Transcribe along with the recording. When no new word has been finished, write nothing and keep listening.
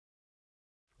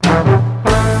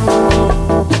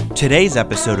Today's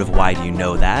episode of Why Do You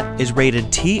Know That is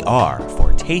rated TR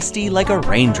for Tasty Like a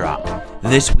Raindrop.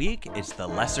 This week, it's the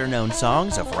lesser-known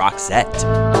songs of Roxette.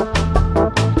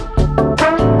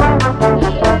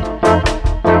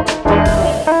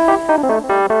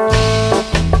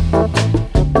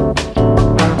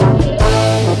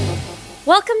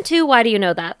 Welcome to Why Do You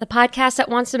Know That, the podcast that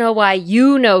wants to know why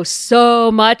you know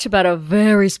so much about a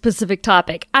very specific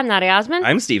topic. I'm Nadia Osman.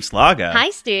 I'm Steve Slaga. Hi,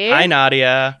 Steve. Hi,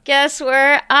 Nadia. Guess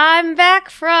where I'm back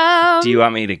from? Do you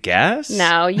want me to guess?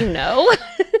 No, you know.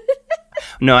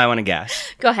 No, I want to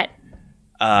guess. Go ahead.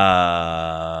 The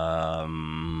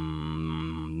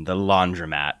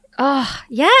laundromat. Oh,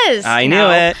 yes. I knew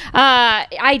it.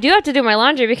 I do have to do my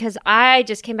laundry because I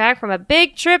just came back from a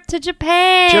big trip to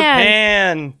Japan.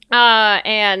 Japan.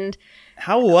 And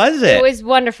How was it? it was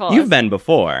wonderful. You've been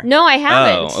before. No, I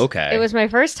haven't. Oh, okay. It was my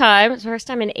first time. It was my first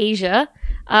time in Asia.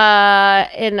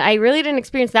 And I really didn't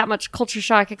experience that much culture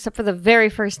shock except for the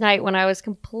very first night when I was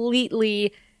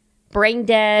completely brain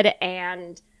dead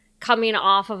and coming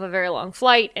off of a very long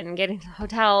flight and getting to the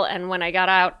hotel. And when I got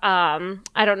out,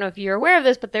 I don't know if you're aware of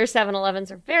this, but their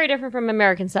 7-Elevens are very different from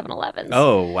American 7-Elevens.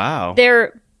 Oh, wow.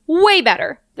 They're way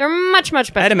better. They're much,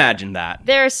 much better. I'd imagine that.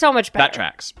 They're so much better. That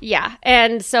tracks. Yeah.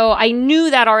 And so I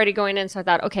knew that already going in. So I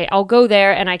thought, okay, I'll go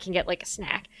there and I can get like a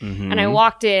snack. Mm-hmm. And I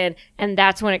walked in and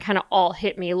that's when it kind of all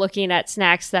hit me looking at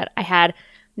snacks that I had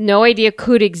no idea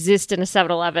could exist in a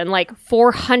 7-Eleven, like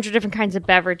 400 different kinds of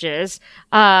beverages,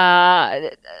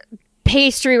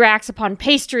 pastry racks upon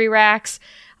pastry racks,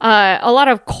 a lot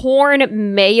of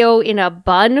corn mayo in a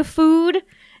bun food.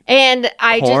 And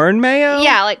Corn mayo?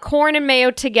 Yeah, like corn and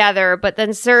mayo together, but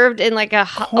then served in like a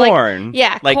corn.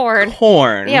 Like corn.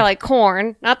 Corn. Yeah, like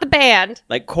corn, not the band.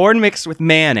 Like corn mixed with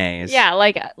mayonnaise. Yeah,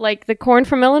 like the corn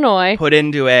from Illinois, Put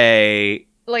into a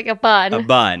like a bun.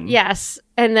 bun. Yes,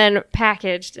 and then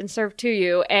packaged and served to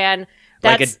you, and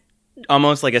that's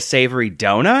almost like a savory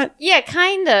donut. yeah,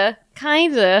 kinda.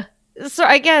 So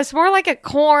I guess more like a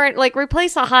corn, like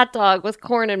replace a hot dog with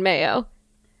corn and mayo.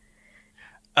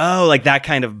 Oh, like that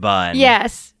kind of bun.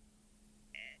 Yes.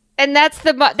 And that's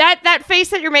that face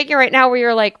that you're making right now where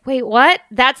you're like, wait, what?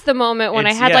 That's the moment when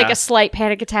I had like a slight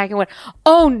panic attack and went,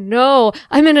 oh no,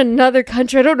 I'm in another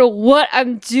country. I don't know what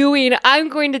I'm doing. I'm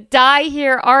going to die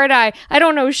here, aren't I? I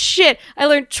don't know shit. I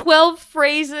learned 12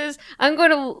 phrases. I'm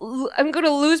going to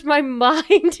lose my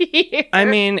mind here. I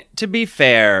mean, to be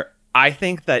fair, I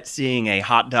think that seeing a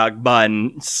hot dog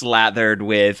bun slathered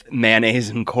with mayonnaise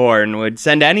and corn would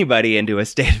send anybody into a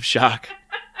state of shock.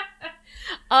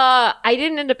 I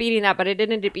didn't end up eating that, but I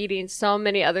did end up eating so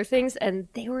many other things, and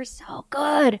they were so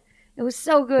good. It was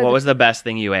so good. What was the best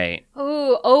thing you ate?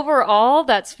 Ooh, overall,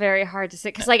 that's very hard to say.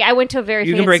 Because, like, I went to a very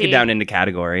You can break it down into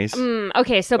categories.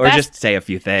 Okay, so or just say a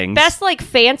few things. Best, like,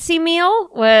 fancy meal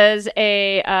was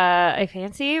a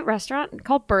fancy restaurant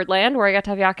called Birdland, where I got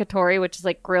to have yakitori, which is,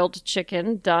 like, grilled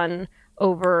chicken done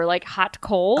over, like, hot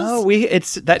coals. Oh,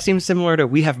 that seems similar to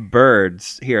we have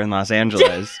birds here in Los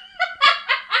Angeles.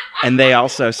 And they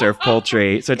also serve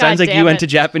poultry. So it sounds like you went to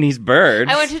Japanese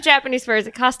Birds. I went to Japanese Birds.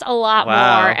 It cost a lot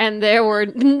Wow. more, and there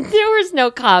was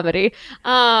no comedy,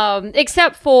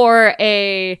 except for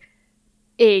a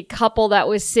couple that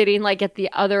was sitting like at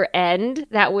the other end.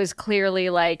 That was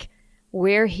clearly like,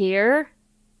 we're here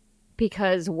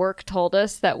because work told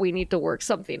us that we need to work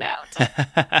something out.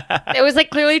 It was like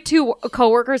clearly two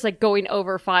coworkers like going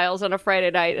over files on a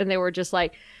Friday night, and they were just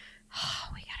like, oh,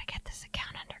 we gotta get this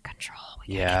account under control.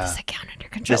 We gotta get this account under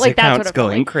control. This like account's that's what it felt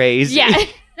going like. crazy. Yeah,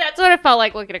 that's what it felt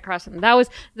like looking across them. That was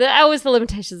the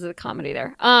limitations of the comedy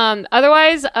there.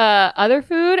 Otherwise, other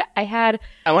food I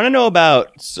want to know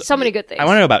about so many good things. I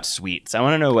want to know about sweets. I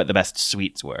want to know what the best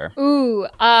sweets were. Ooh,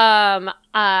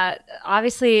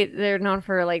 obviously they're known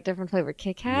for like different flavored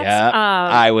Kit Kats. Yeah,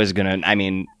 I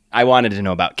wanted to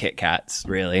know about Kit Kats.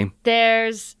 Really,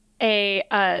 there's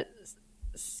a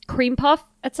cream puff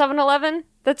at 7-Eleven.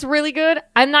 That's really good.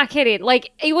 I'm not kidding.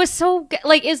 Like, it was so good.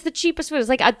 Like, it's the cheapest food. It's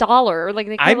like $1. Like,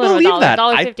 the I equivalent believe of that.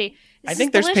 $1.50. I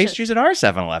think there's pastries at our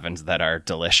 7-Elevens that are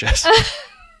delicious.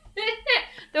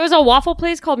 There was a waffle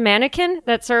place called Mannequin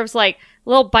that serves like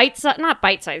little not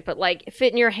bite size, but like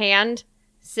fit in your hand,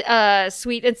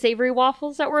 sweet and savory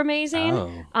waffles that were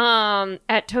amazing. Oh.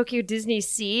 At Tokyo Disney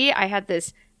Sea, I had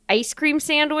this ice cream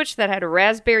sandwich that had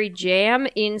raspberry jam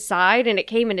inside, and it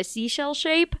came in a seashell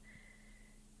shape.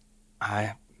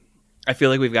 I feel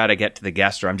like we've got to get to the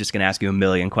guest, or I'm just going to ask you a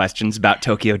million questions about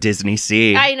Tokyo Disney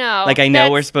Sea. I know. Like, I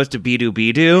know we're supposed to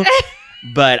be-do,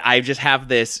 but I just have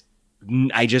this,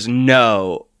 I just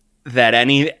know that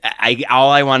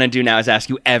all I want to do now is ask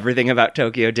you everything about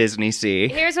Tokyo Disney Sea.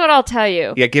 Here's what I'll tell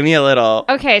you. Yeah, give me a little.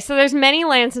 Okay, so there's many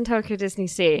lands in Tokyo Disney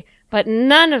Sea, but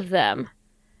none of them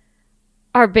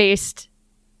are based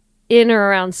in or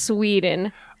around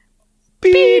Sweden.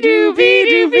 Be-doo,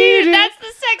 be-doo, be-doo. That's the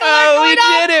second one Oh, going we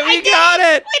on. did it. We got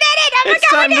it. We did it.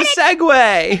 It's time to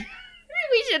segue.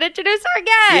 We should introduce our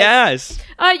guest. Yes.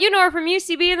 You know her from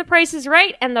UCB and The Price is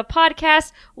Right and the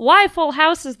podcast Why Full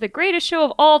House is the Greatest Show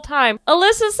of All Time.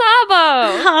 Alyssa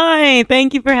Sabo. Hi,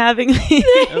 thank you for having me.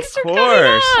 Thanks for Of coming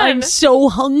course. on. I'm so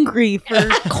hungry for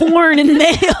corn and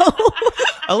mayo.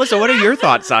 Alyssa, what are your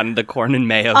thoughts on the corn and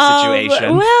mayo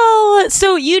situation? Well,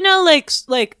 so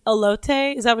like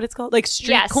elote, is that what it's called? Like street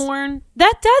Yes. corn?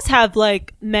 That does have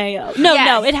like mayo. No,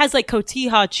 Yes. it has like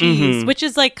cotija cheese, Mhm. which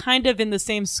is like kind of in the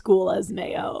same school as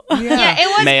mayo. Yeah, it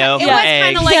was. Mayo, it was egg,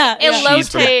 kind of like Yeah, yeah.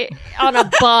 elote on a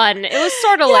bun. It was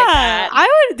sort of like that.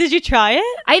 Did you try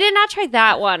it? I did not try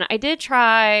that one. I did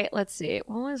try. Let's see.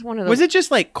 What was one of those? Was it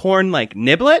just like corn, like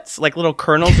niblets, like little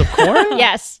kernels of corn?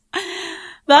 Yes.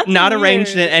 That's Not weird.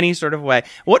 arranged in any sort of way.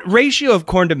 What ratio of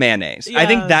corn to mayonnaise? I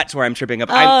think Yeah. that's where I'm tripping up.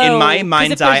 In Oh, my 'cause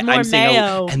mind's if there's eye, more I'm seeing,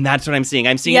 mayo. and that's what I'm seeing.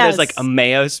 I'm seeing it as Yes. like a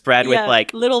mayo spread with Yeah,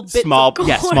 like little bits of small, corn.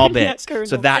 small Yeah, bits.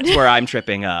 kernels. So that's where I'm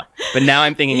tripping up. But now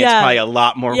I'm thinking it's Yeah. probably a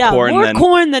lot more Yeah, corn more than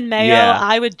corn than mayo. Yeah.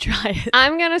 I would try it.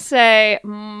 I'm gonna say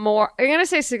more. I'm gonna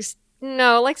say six.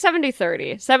 No, like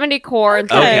 70-30. 70 corn,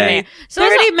 30 Okay. mayo. So it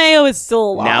was 30 mayo is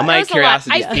still a lot. Now my That was a lot.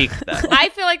 curiosity I- peaked. Though. I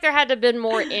feel like there had to have been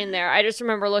more in there. I just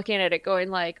remember looking at it going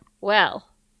like, well,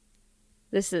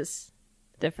 this is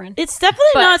different. It's definitely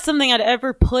But- not something I'd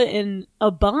ever put in a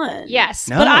bun. Yes.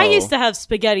 No. But I used to have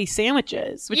spaghetti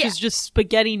sandwiches, which Yeah. is just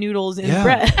spaghetti noodles in Yeah.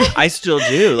 bread. I still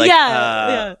do. Like,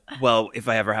 Yeah, well, if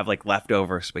I ever have like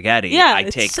leftover spaghetti, Yeah, I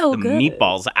it's take so the good.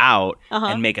 meatballs out Uh-huh.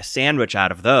 and make a sandwich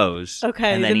out of those.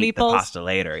 Okay, and then the eat meatballs? the pasta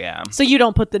later. Yeah. So you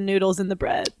don't put the noodles in the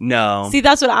bread. No. See,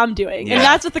 that's what I'm doing. Yeah. And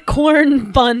that's what the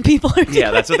corn bun people are doing.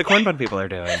 yeah, that's what the corn bun people are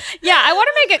doing. Yeah, I want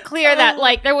to make it clear that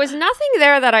like there was nothing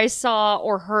there that I saw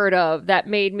or heard of that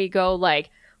made me go like,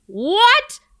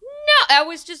 what? No, I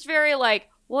was just very like,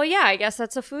 well, yeah, I guess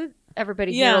that's a food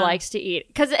everybody Yeah. here likes to eat.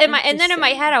 Because then in my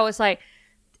Interesting. head I was like,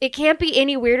 it can't be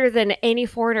any weirder than any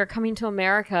foreigner coming to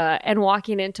America and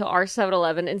walking into our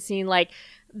 7-Eleven and seeing like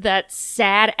that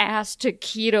sad ass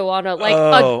taquito on a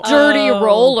Oh. a dirty Oh.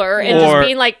 roller and Or- just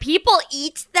being like, people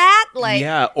eat that? Like,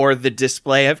 yeah, or the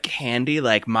display of candy,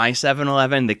 like my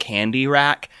 7-Eleven, the candy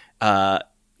rack,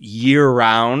 year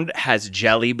round has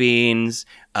jelly beans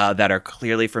that are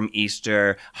clearly from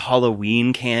Easter,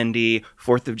 Halloween candy,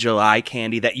 4th of July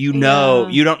candy that you know, Yeah.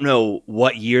 you don't know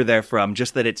what year they're from,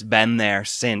 just that it's been there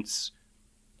since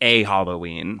a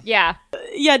Halloween. yeah.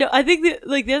 Yeah, no, I think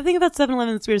the other thing about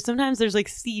 7-Eleven that's weird, sometimes there's like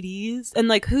CDs and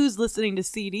like who's listening to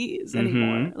CDs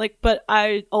anymore? Like, but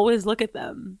I always look at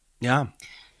them. Yeah.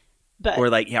 But Or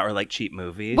like cheap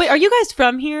movies. wait, are you guys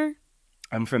from here?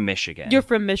 I'm from Michigan. You're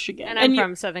from Michigan. And I'm you-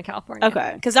 from Southern California.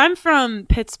 Okay, because I'm from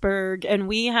Pittsburgh and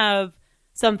we have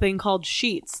something called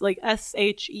Sheetz, like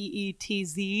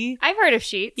SHEETZ. I've heard of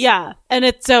Sheets. Yeah, and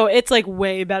it's like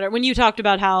way better. When you talked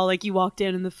about how like you walked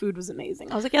in and the food was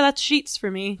amazing, I was like, yeah, that's Sheetz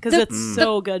for me because The- it's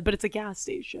so good, but it's a gas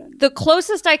station. The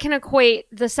closest I can equate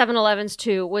the 7-Elevens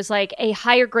to was like a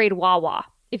higher grade Wawa.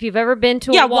 If you've ever been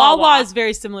to Yeah, a Wawa. Wawa is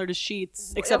very similar to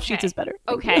Sheetz, except Okay. Sheetz is better.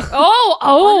 Okay. Oh,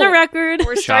 On the oh. record,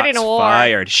 We're starting Shots a war.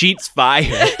 fired. Sheets fired.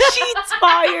 Sheetz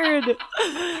fired.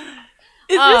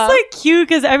 It's Uh. just like cute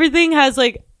because everything has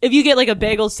like, if you get like a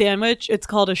bagel sandwich, it's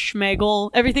called a schmegel.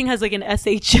 Everything has like an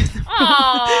SH. in the front.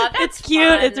 Aw, that's it's cute.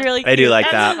 fun. It's really cute. I do like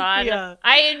That's that. fun. Yeah.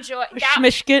 I enjoy that.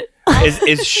 Schmishkit.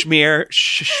 Is schmear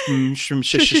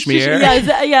schmear?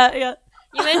 Yeah.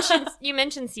 You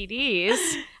mentioned CDs.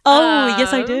 Oh,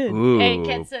 yes, I did. Ooh. It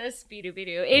gets us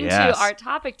into Yes. our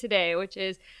topic today, which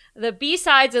is the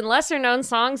B-sides and lesser known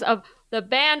songs of the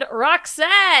band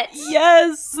Roxette.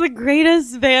 Yes, the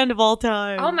greatest band of all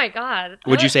time. Oh my god.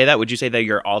 Would you say that? Would you say they're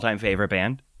your all-time favorite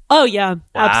band? Oh yeah, Wow.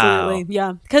 absolutely.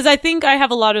 Yeah, because I think I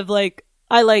have a lot of like,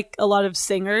 I like a lot of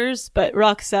singers, but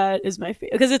Roxette is my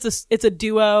favorite because it's a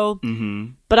duo,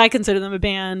 Mm-hmm. but I consider them a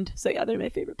band. So yeah, they're my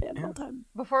favorite band of all time.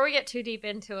 Before we get too deep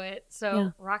into it,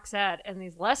 so Roxette and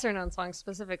these lesser known songs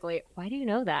specifically, why do you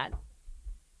know that?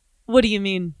 What do you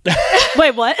mean?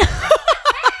 Wait, what?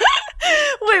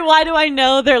 Wait, why do I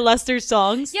know their Lester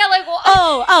songs? Yeah, like, well,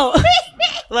 Oh,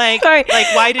 Like, Sorry.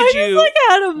 like, why did I you? just, like,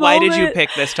 had a why did you moment. pick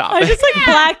this I topic? just like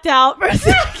blacked out for a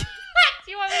second.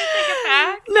 do you want me to take it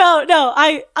back? No,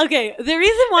 okay. The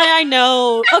reason why I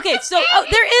know, okay, so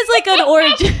there is like an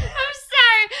origin.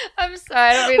 I'm Sorry,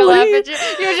 I don't mean to What laugh do you-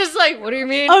 at you. You're just like, what do you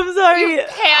mean? I'm sorry. You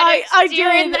panicked. I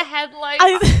You're in did. the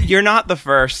headlights. You're not the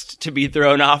first to be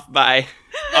thrown off by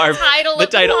our title the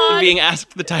of the title pod. being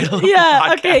asked the title of Yeah.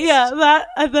 the podcast. Okay. Yeah.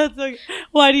 That's okay.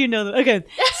 Why do you know that? Okay.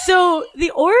 So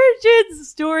the origin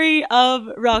story of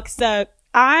Roxette,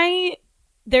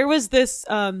 there was this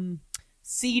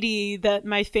CD that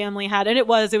my family had, and it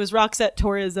was Roxette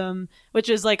Tourism, which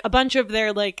is like a bunch of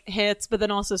their like hits, but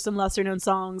then also some lesser known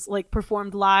songs like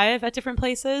performed live at different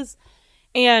places.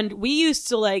 And we used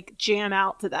to like jam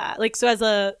out to that. Like,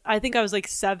 so I think I was like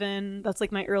 7. That's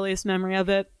like my earliest memory of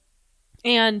it.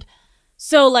 And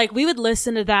so like we would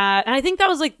listen to that. And I think that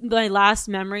was like my last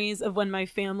memories of when my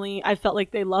family, I felt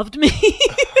like they loved me.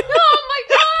 Oh my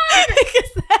god!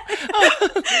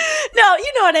 No,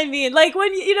 you know what I mean. Like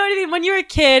when you know what I mean. When you're a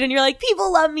kid and you're like,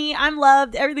 people love me, I'm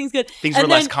loved, everything's good. Things And were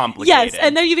then- less complicated. Yes,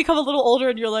 and then you become a little older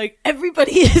and you're like,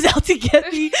 everybody is out to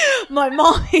get me. My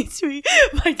mom hates me.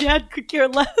 My dad could care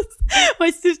less. My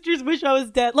sisters wish I was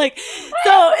dead. Like,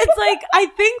 so it's like I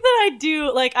think that I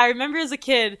do. Like I remember as a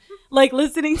kid, like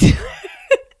listening to.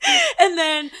 And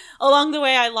then along the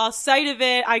way, I lost sight of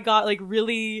it. I got like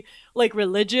really like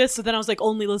religious. So then I was like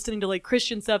only listening to like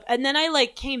Christian stuff. And then I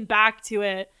like came back to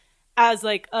it as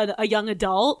like a young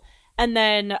adult. And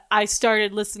then I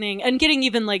started listening and getting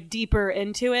even like deeper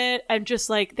into it. And just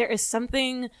like, there is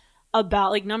something about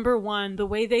like, number one, the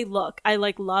way they look. I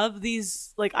like love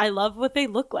these, like, I love what they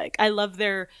look like. I love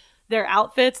their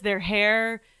outfits, their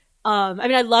hair. I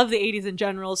mean, I love the 80s in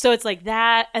general. So it's like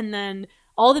that. And then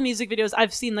all the music videos,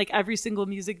 I've seen like every single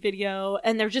music video,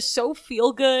 and they're just so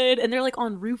feel good, and they're like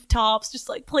on rooftops just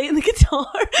like playing the guitar.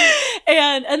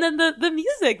 and then the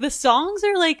music, the songs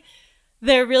are like,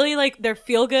 they're really like, they're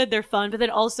feel good, they're fun, but then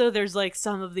also there's like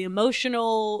some of the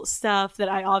emotional stuff that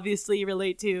I obviously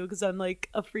relate to because I'm like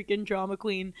a freaking drama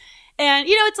queen. And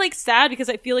you know, it's like sad because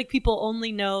I feel like people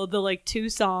only know the like 2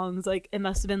 songs, like It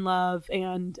Must Have Been Love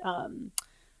and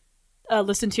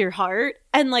Listen to Your Heart.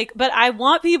 And like, but I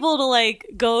want people to like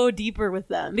go deeper with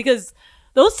them because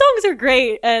those songs are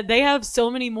great. And they have so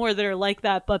many more that are like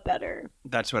that, but better.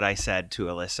 That's what I said to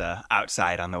Alyssa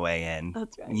outside on the way in.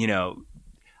 That's right. You know,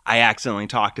 I accidentally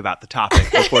talked about the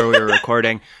topic before we were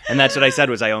recording, and that's what I said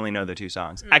was I only know the 2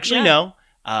 songs. Actually, Yeah.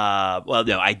 no. Well,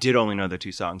 no, I did only know the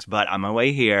 2 songs, but on my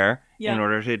way here, Yeah. in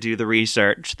order to do the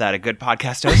research that a good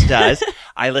podcast host does,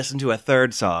 I listened to a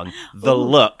 3rd song, The Ooh.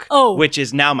 Look, Oh. which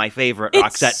is now my favorite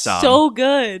It's Roxette song. so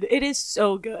good. It is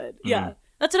so good. Mm-hmm. Yeah.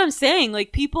 That's what I'm saying.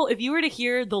 Like people, if you were to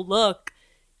hear The Look,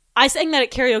 I sang that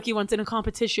at karaoke once in a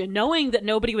competition, knowing that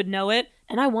nobody would know it,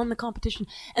 and I won the competition.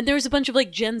 And there was a bunch of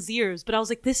like Gen Zers, but I was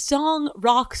like, this song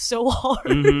rocks so hard.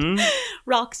 Mhm.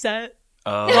 Roxette.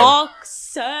 Oh.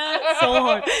 Roxette so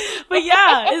hard. But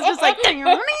yeah, it's just like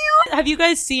have you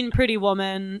guys seen Pretty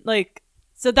Woman? Like,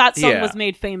 so that song Yeah. was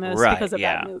made famous Right, because of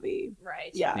yeah. that movie.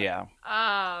 Right. Yeah. Yeah.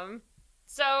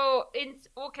 So so It's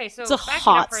a backing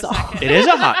hot up for a song. second. It is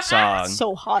a hot song.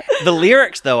 So hot. The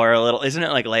lyrics, though, are a little... Isn't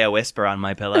it like Leia Whisper on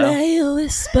My Pillow? Leia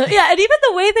Whisper. Yeah, and even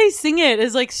the way they sing it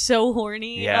is like so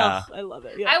horny. Yeah. Ugh, I love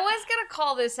it. Yeah. I was gonna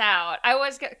call this out.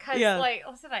 Because Yeah. like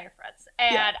Alyssa and I are friends,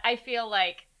 and Yeah. I feel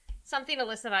like something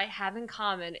Alyssa and I have in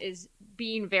common is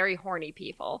being very horny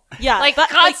people. Yeah, Like but,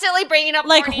 constantly bringing up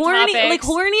like horny topics. like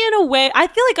horny in a way. I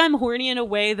feel like I'm horny in a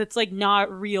way that's like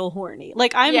not real horny.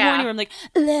 Like I'm Yeah. horny where I'm like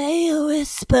Leia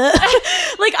Whisper.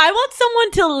 Like I want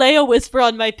someone to lay a whisper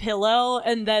on my pillow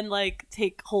and then like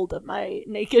take hold of my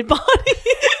naked body.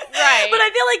 Right. But I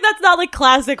feel like that's not like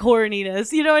classic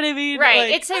horniness. You know what I mean?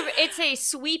 Right. Like, It's a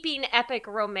sweeping epic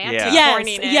romantic Yeah. yes.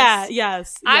 horniness. Yeah.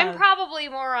 Yes. I'm yeah. probably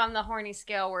more on the horny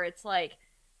scale where it's like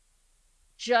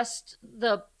just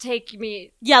the take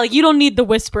me. Yeah, like you don't need the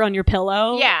whisper on your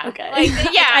pillow. Yeah, Okay. like,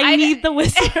 yeah, I I- need the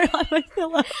whisper on my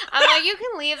pillow. I'm like, you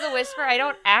can leave the whisper. I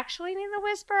don't actually need the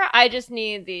whisper. I just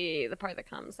need the part that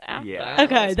comes after. Yeah. the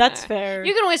Okay, whisper. that's fair.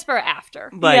 You can whisper after.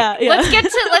 Like, yeah, yeah.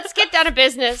 Let's get down to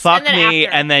business. fuck and then me,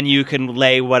 after. and then you can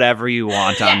lay whatever you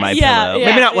want on my Yeah, pillow. yeah,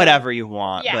 Maybe not yeah. whatever you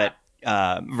want, Yeah. but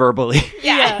verbally.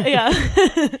 yeah. yeah.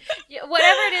 Yeah,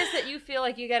 whatever it is that you feel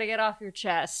like you got to get off your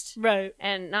chest. Right.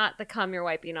 And not the cum you're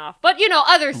wiping off, but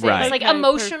other things Right. like Okay,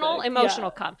 emotional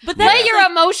perfect. cum. But Lay that's your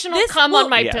like, emotional this- cum well, on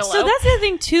my yes. pillow. So that's the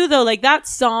thing too, though. Like that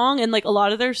song and like a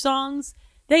lot of their songs,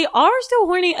 they are so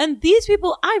horny. And these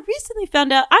people, I recently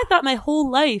found out. I thought my whole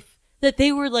life that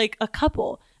they were like a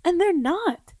couple, and they're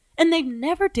not. And they've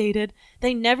never dated.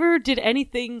 They never did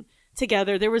anything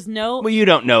together. There was no. Well, you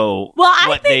don't know I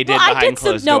what think, they did I behind did some,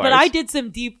 closed no, doors. but I did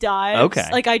some deep dives. Okay.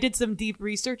 Like I did some deep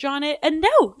research on it, and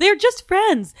no, they're just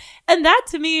friends. And that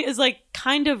to me is like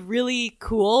kind of really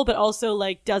cool, but also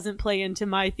like doesn't play into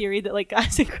my theory that like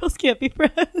guys and girls can't be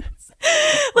friends.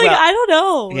 Like, Well, I don't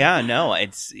know. Yeah, no,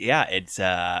 it's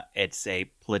a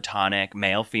platonic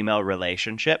male-female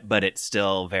relationship, but it's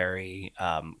still very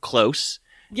close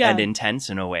Yeah. and intense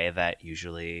in a way that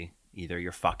usually either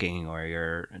you're fucking or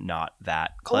you're not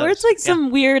that close. Or it's like Yeah. some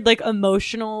weird like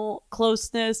emotional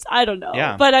closeness. I don't know.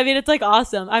 Yeah. But I mean, it's like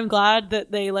awesome. I'm glad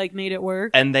that they like made it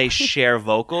work. And they share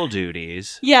vocal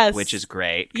duties, Yes. which is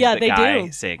great. 'Cause Yeah, the they guy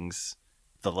do. sings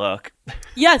the look,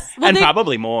 Yes. Well, and they,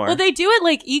 probably more. well, they do it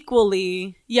like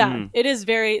equally. Yeah. Mm. It is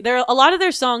very, there, a lot of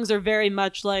their songs are very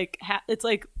much like, it's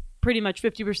like pretty much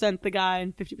 50% the guy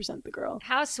and 50% the girl.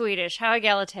 How Swedish, how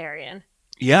egalitarian.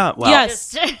 Yeah, well,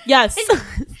 Yes. Just Yes.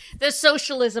 the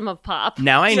socialism of pop.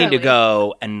 now I need to Really.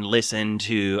 go and listen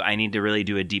to. I need to really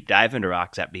do a deep dive into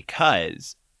Roxette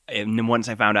because once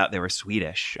I found out they were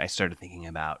Swedish, I started thinking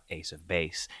about Ace of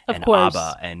Base Of and course.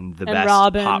 ABBA and the And best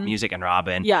Robin. pop music and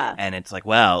Robin. Yeah. And it's like,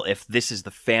 well, if this is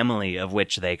the family of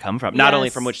which they come from, not only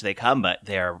Yes. from which they come, but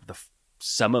they're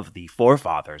some of the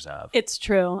forefathers of. It's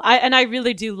true. I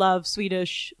really do love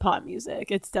Swedish pop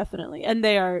music. It's definitely, and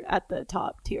they are at the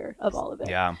top tier of all of it.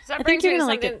 Yeah. So that I think brings you're me to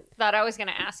gonna like something that I was going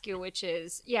to ask you, which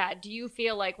is, do you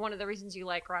feel like one of the reasons you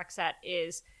like Roxette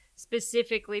is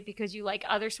specifically because you like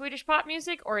other Swedish pop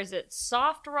music, or is it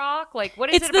soft rock? Like, what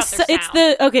is it about their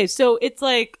sound? Okay, so it's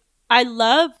like I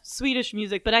love Swedish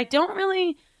music, but I don't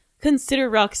really consider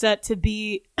Roxette to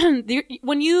be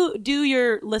when you do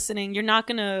your listening, you're not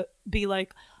gonna be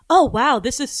like, oh wow,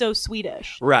 this is so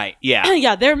Swedish. Right. Yeah.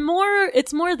 Yeah,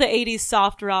 it's more the 80s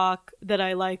soft rock that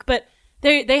I like, but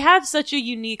they have such a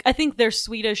unique, I think their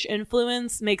Swedish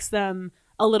influence makes them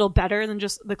a little better than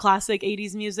just the classic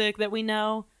 80s music that we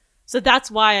know. So that's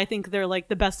why I think they're like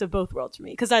the best of both worlds for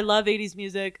me, because I love 80s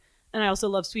music and I also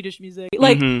love Swedish music.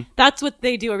 Like Mhm. that's what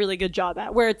they do a really good job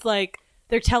at, where it's like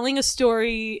they're telling a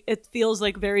story, it feels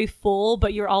like very full,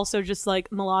 but you're also just like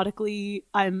melodically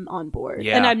I'm on board.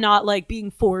 Yeah. And I'm not like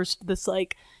being forced this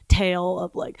like tale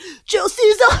of like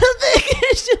Josie's on a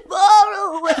vacation far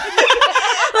away.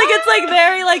 Like it's like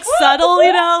very like subtle,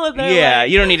 you know? And they're, Yeah,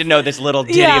 like- you don't need to know this little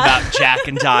ditty Yeah. about Jack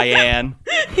and Diane.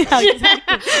 yeah,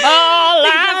 exactly. Oh,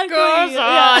 life Exactly, goes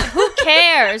on. yeah. Who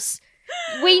cares?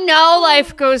 We know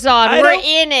life goes on. I We're don't-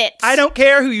 in it. I don't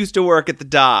care who used to work at the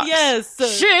docks. Yes.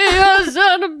 She is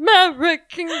an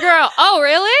American girl. Oh,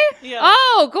 really? Yeah.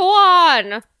 Oh, go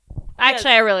on.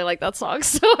 Actually, I really like that song.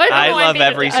 So I, don't I mind love being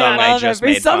every a- song I love just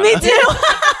every made song. fun Me of. too.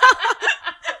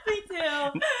 Me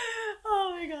too.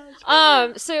 Oh my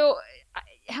gosh. So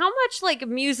how much like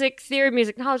music theory,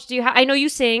 music knowledge do you have? I know you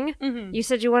sing. Mhm. You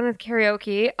said you wanted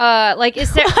karaoke. Like,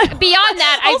 is there beyond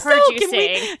that? I've Also, heard you can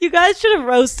sing. you guys should have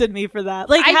roasted me for that.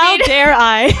 Like, I how did. dare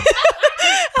I?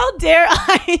 How dare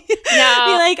I No.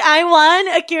 be like, I won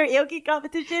a karaoke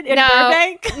competition in No.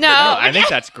 Burbank? No, No, I think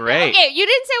that's great. Okay, you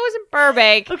didn't say it was in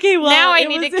Burbank. Okay, well, now I it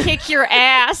need to was- kick your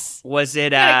ass. Was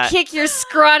it I'm gonna kick your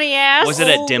scrawny ass. was it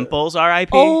at Old- Dimples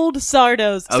R.I.P.? Old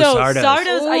Sardos. Oh, So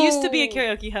Sardos. I used to be a Ooh.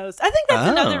 karaoke host. I think that's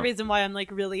Oh. another reason why I'm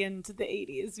like really into the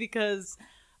 80s, because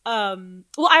well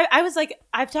I was like,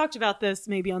 I've talked about this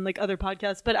maybe on like other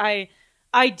podcasts, but I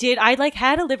like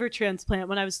had a liver transplant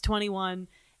when I was 21,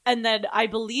 and then I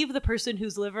believe the person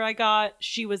whose liver I got,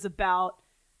 she was about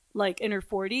like in her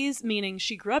 40s, meaning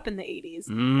she grew up in the 80s.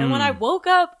 And when I woke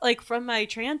up like from my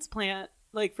transplant,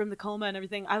 like from the coma and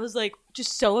everything, I was like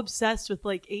just so obsessed with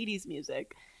like 80s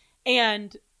music,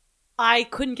 and I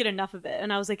couldn't get enough of it.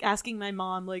 And I was like asking my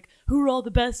mom, like, who are all the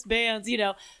best bands, you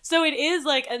know? So it is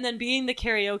like, and then being the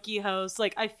karaoke host,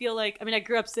 like, I feel like, I mean, I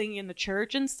grew up singing in the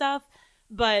church and stuff,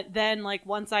 but then like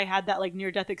once I had that like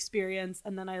near death experience,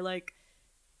 and then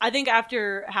I think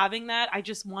after having that, I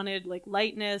just wanted like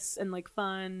lightness and like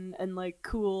fun and like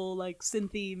cool, like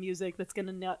synthy music that's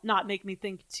gonna not make me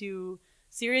think too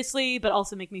seriously, but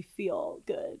also make me feel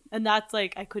good. And that's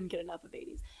like, I couldn't get enough of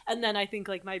 80s. And then I think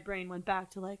like my brain went back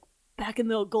to like, back in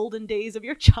the golden days of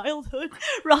your childhood,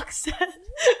 Roxette.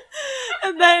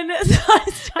 And then so I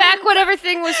started, Back when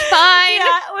everything was fine.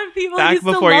 yeah, when people Back used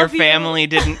to before your love you. family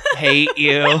didn't hate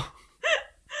you.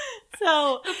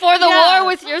 So Before the yeah. war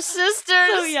with your sisters.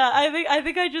 So yeah, I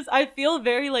think I feel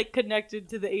very like connected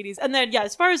to the 80s. And then yeah,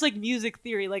 as far as like music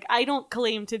theory, like I don't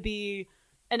claim to be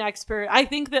an expert. I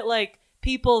think that like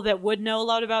people that would know a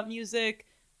lot about music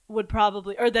would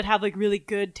probably, or that have like really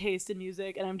good taste in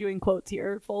music, and I'm doing quotes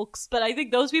here, folks, but I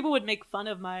think those people would make fun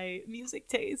of my music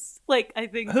taste. Like I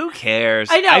think Who cares?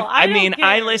 I know, I don't mean,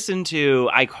 I care. listen to,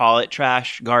 I call it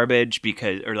trash garbage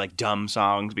because, or like dumb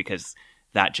songs, because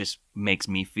that just makes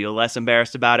me feel less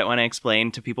embarrassed about it when I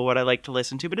explain to people what I like to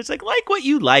listen to. But it's like what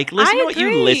you like. Listen I to what you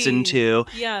agree. listen to.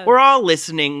 yeah. We're all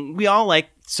listening. We all like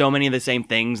so many of the same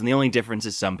things. And the only difference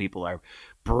is some people are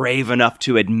brave enough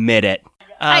to admit it.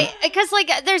 Because like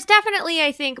there's definitely,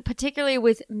 I think, particularly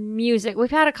with music,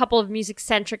 we've had a couple of music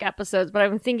centric episodes, but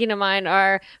I'm thinking of mine,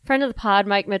 our friend of the pod,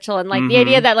 Mike Mitchell, and like the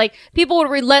idea that like people would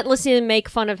relentlessly make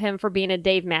fun of him for being a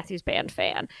Dave Matthews Band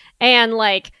fan, and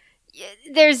like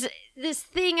there's this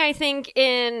thing, I think,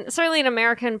 certainly in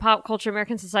American pop culture,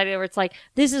 American society, where it's like,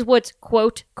 this is what's,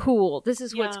 quote, cool. This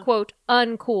is what's, quote,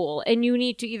 uncool. And you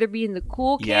need to either be in the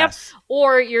cool camp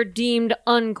or you're deemed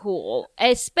uncool.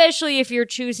 Especially if you're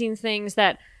choosing things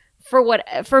that, for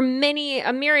a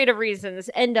myriad of reasons,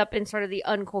 end up in sort of the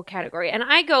uncool category. And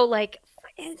I go like,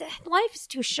 life is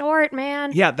too short,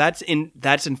 man. Yeah, that's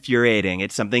infuriating.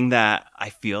 It's something that I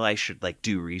feel I should like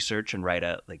do research and write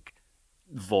a like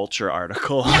Vulture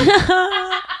article.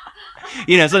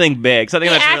 Something big, something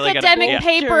the that's really academic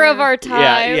paper of our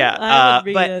time.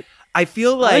 But I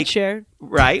feel like share.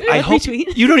 Right. I hope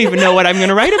you don't even know what I'm going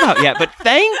to write about yet. But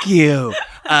thank you.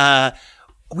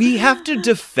 We have to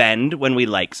defend when we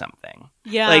like something.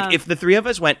 Yeah. Like if the three of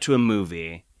us went to a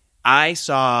movie, I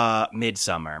saw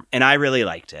Midsummer and I really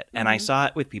liked it, and I saw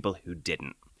it with people who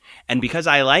didn't, and because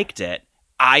I liked it,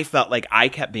 I felt like I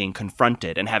kept being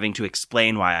confronted and having to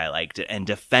explain why I liked it and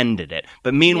defended it.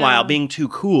 But meanwhile, being too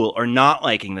cool or not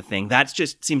liking the thing, that's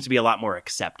just seems to be a lot more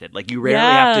accepted. Like you rarely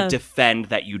have to defend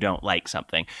that you don't like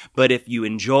something. But if you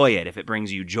enjoy it, if it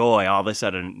brings you joy, all of a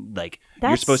sudden, like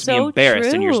you're supposed to be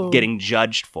embarrassed and you're getting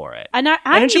judged for it. And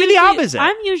it should be the opposite.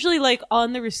 I'm usually like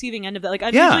on the receiving end of that. Like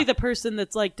I'm usually the person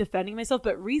that's like defending myself.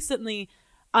 But recently,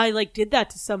 I like did that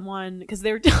to someone because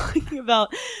they were talking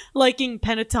about liking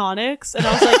Pentatonics, and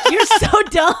I was like, "You're so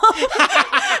dumb."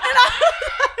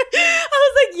 And I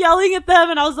was like yelling at them,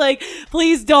 and I was like,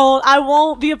 "Please don't! I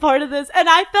won't be a part of this." And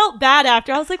I felt bad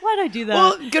after. I was like, "Why did I do that?"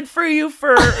 Well, good for you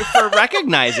for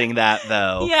recognizing that,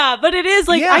 though. Yeah, but it is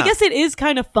like I guess it is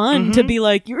kind of fun to be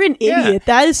like, "You're an idiot.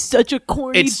 That is such a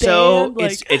corny band."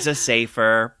 It's a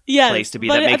safer place to be.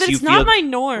 That makes you it's feel not my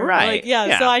norm, right?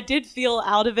 Like, so I did feel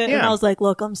out of it, and I was like,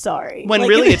 "Look, I'm sorry." When like,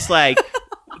 really it's like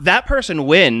that person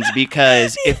wins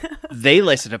because if they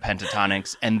listen to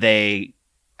Pentatonics and they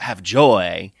have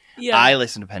joy, I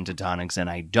listen to Pentatonics and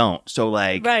I don't. So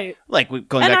like, like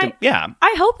going and back to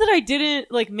I hope that I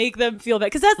didn't like make them feel bad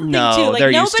because that's the thing too. Like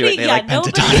they're nobody, used to it. They like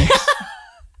Pentatonics.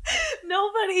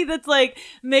 Nobody that's like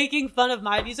making fun of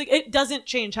my music, it doesn't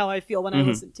change how I feel when I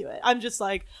listen to it. I'm just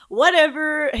like,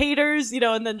 whatever, haters,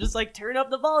 and then just like turn up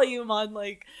the volume on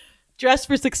like Dress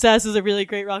for Success is a really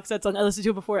great Roxette song. I listen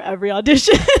to it before every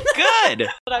audition. Good.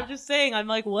 But I'm just saying, I'm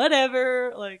like,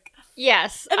 whatever. Like,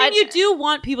 yes. I mean, you do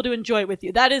want people to enjoy it with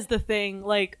you. That is the thing.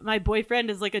 Like, my boyfriend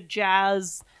is like a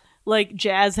jazz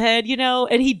head,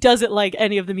 and he doesn't like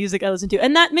any of the music I listen to.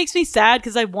 And that makes me sad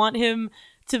because I want him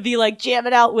to be like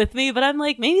jamming out with me, but I'm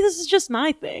like, maybe this is just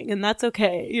my thing and that's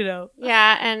okay,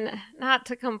 Yeah, and not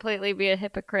to completely be a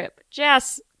hypocrite, but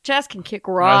Jazz can kick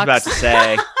rocks. I was about to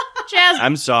say. Jazz,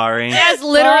 I'm sorry. Jazz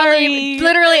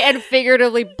literally and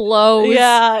figuratively blows.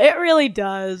 Yeah, it really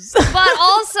does. But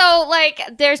also, like,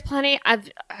 there's plenty.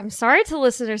 I'm sorry to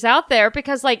listeners out there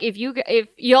because, like, if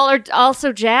y'all are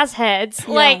also jazz heads,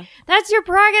 like, that's your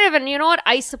prerogative, and you know what?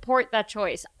 I support that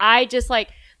choice. I just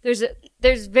like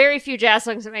there's very few jazz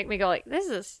songs that make me go like, this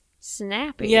is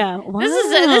snappy. Yeah, wow. This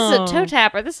is a toe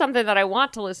tapper. This is something that I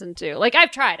want to listen to. Like,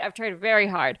 I've tried very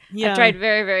hard. I've tried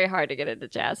very, very hard to get into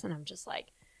jazz, and I'm just like,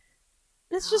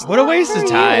 it's just what a waste of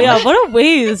time. Yeah, what a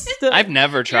waste. I've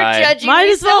never tried. Might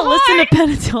as well listen to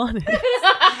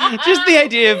Pentatonics. Just the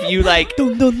idea of you like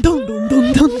dun, dun, dun, dun,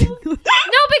 dun, dun, dun. No,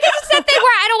 because it's that thing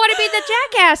where I don't want to be the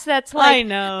jackass that's like, I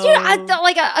know. Dude,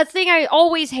 a thing I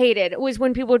always hated was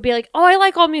when people would be like, oh, I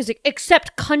like all music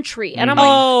except country. And I'm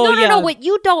like, no, what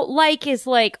you don't like is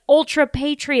like ultra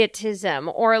patriotism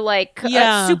or like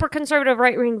super conservative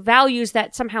right-wing values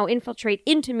that somehow infiltrate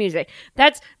into music.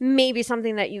 That's maybe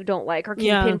something that you don't like or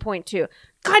can pinpoint to.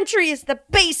 Country is the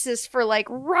basis for like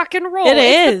rock and roll.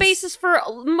 It's the basis for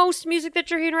most music that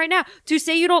you're hearing right now. To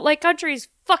say you don't like country is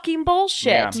fucking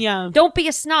bullshit. Yeah. Don't be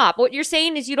a snob. What you're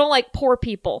saying is you don't like poor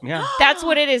people. Yeah. That's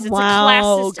what it is. It's wow. a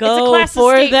classist. Go it's a classist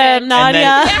for statement. them,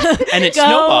 Nadia. And it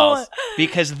snowballs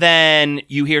because then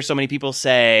you hear so many people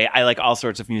say, I like all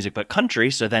sorts of music but country.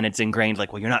 So then it's ingrained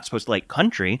like, well, you're not supposed to like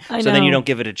country. So then you don't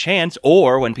give it a chance.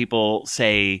 Or when people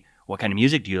say, what kind of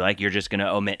music do you like? You're just going to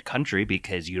omit country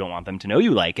because you don't want them to know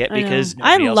you like it because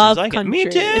nobody else love like country. It.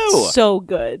 Me too. It's so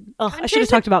good. Oh, I should have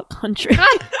talked about country.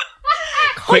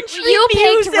 You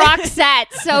picked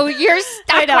Roxette, so you're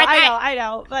stuck with it. I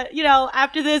know. But,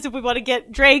 after this, if we want to get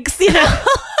Drake's,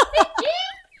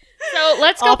 So So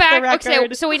let's go Off the back. Okay,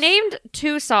 record. so we named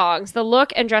 2 songs, The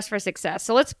Look and Dress for Success.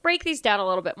 So let's break these down a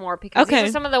little bit more because these Okay.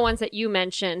 are some of the ones that you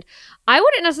mentioned. I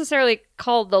wouldn't necessarily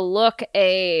call The Look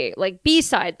a like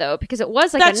B-side though, because it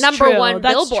was like a number true. 1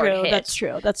 That's Billboard true. hit. That's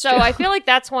true. That's So true. I feel like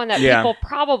that's one that Yeah. people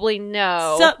probably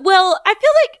know. So, well, I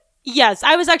feel like, yes,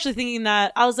 I was actually thinking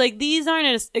that. I was like, these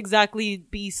aren't exactly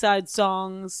B-side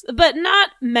songs, but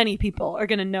not many people are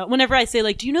going to know. Whenever I say,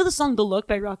 like, do you know the song The Look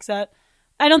by Roxette?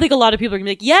 I don't think a lot of people are going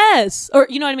to be like, yes. Or,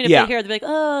 you know what I mean? If Yeah. they hear it, they'll be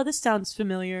like, oh, this sounds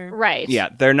familiar. right. Yeah,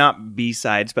 they're not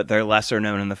B-sides, but they're lesser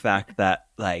known in the fact that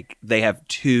like they have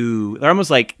 2. They're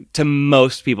almost like to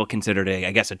most people considered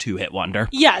I guess a 2-hit wonder.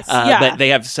 Yes, yeah. But they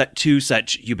have 2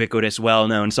 such ubiquitous,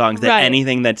 well-known songs that Right.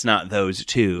 anything that's not those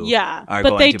 2 Yeah, are but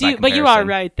going they to by do. But you are comparison.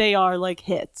 right; they are like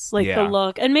hits, like Yeah. The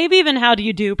Look, and maybe even How Do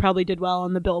You Do probably did well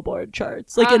on the Billboard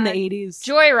charts, like in the Uh, '80s.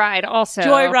 Joyride also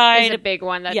Joyride, is a big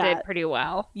one that yeah. did pretty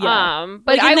well. Yeah.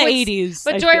 But like in I the would- '80s.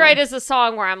 But I Joyride feel. is a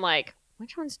song where I'm like,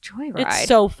 which one's Joyride? It's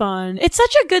so fun. It's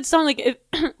such a good song. Like, I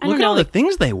don't Look at know. all Like, the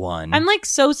things they won. I'm like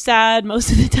so sad most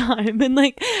of the time, and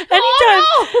like anytime.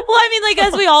 Oh, no! Well, I mean, like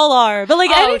as we all are, but like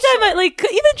Oh, anytime sure. I like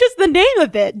even just the name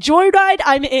of it, Joyride,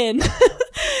 I'm in.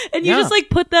 And you Yeah. just like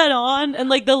put that on, and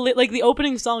like the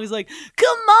opening song is like,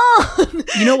 come on,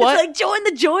 You know what? It's like join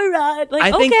the Joyride. Like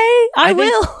I think- okay, I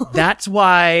think will. That's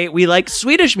why we like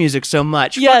Swedish music so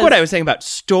much. Yes. Fuck what I was saying about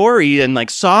story and like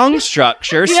song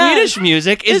structure. Yes. Swedish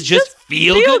music is It's just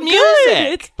feel good good.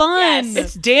 music. It's fun. Yes.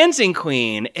 It's Dancing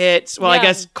Queen. It's I Yeah.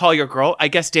 guess Call Your Girl. I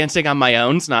guess Dancing on My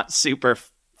Own's not super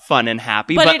fun and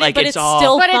happy, But but, it- like but it's it's all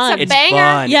still But fun. it's a it's banger.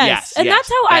 fun. Yes. And yes, that's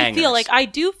how I feel. bangers. Like, I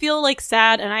do feel like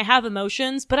sad and I have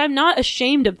emotions, but I'm not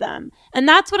ashamed of them. And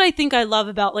that's what I think I love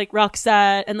about like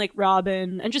Roxette and like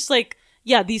Robin and just like,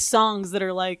 yeah, these songs that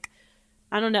are like,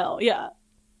 I don't know. Yeah.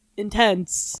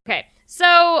 Intense. Okay.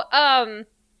 So,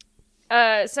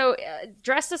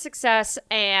 Dress to Success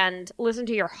and Listen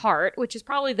to Your Heart, which is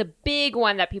probably the big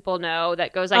one that people know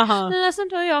that goes like, Uh-huh. listen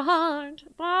to your heart,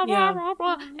 blah, blah, Yeah. blah,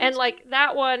 blah. And like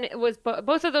that one was,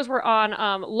 both of those were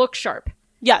on Look Sharp.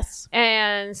 Yes.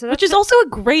 And so that's Which is also a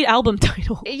great album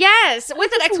title. yes,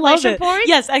 with an I love exclamation it. point.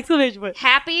 Yes, exclamation point.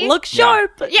 Happy. Look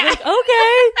sharp. Yeah. Like,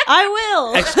 okay, I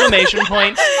will. exclamation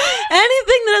points.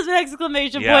 Anything that has an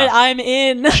exclamation Yeah. point, I'm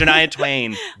in. Shania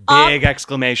Twain, Up, big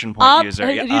exclamation point Up.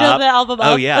 user. You know the album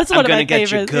Oh Up? yeah, That's one I'm of gonna my get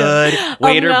favorites, you good. yeah.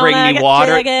 Waiter, I'm bring gonna me get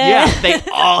water. you again. Yeah,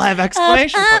 they all have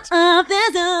exclamation points.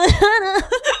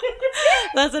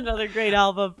 That's another great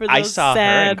album for I those saw her in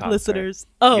sad concert. listeners.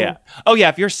 Oh, Yeah. Oh yeah,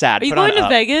 if you're sad, are you put on going to Up.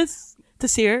 Vegas to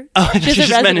see her? Oh, She has she's a just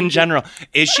been in residency. general.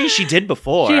 Is she? She did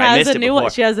before. She I has missed a it new before.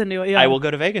 one. She has a new one. Yeah. I will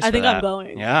go to Vegas. I for think that. I'm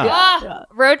going. Yeah. Ah, Yeah.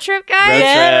 road trip, guys. Road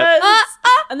Yes.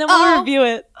 trip. And then we'll review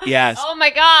it. Yes. Oh my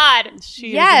god.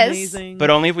 She yes. is amazing. But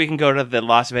only if we can go to the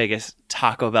Las Vegas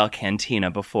Taco Bell Cantina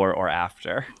before or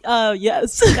after.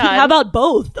 Yes. How about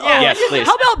both? Oh, Yes, please.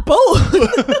 How about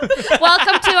both?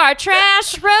 Welcome to our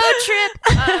trash road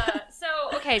trip.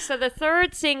 So the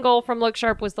third single from Look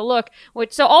Sharp was The Look,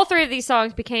 so all 3 of these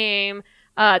songs became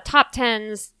top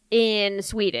 10s in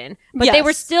Sweden, but they Yes.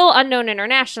 were still unknown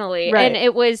internationally. Right. And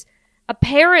it was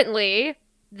apparently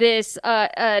this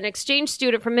an exchange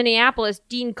student from Minneapolis,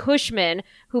 Dean Cushman,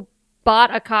 who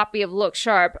bought a copy of Look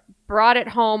Sharp, brought it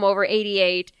home over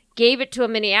 88, gave it to a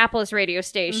Minneapolis radio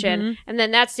station, and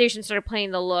then that station started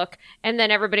playing The Look, and then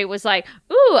everybody was like,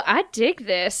 ooh, I dig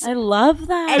this. I love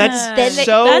that. That's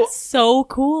so- That's so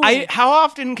cool. How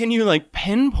often can you like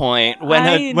pinpoint when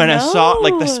I a song,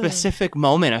 like the know. specific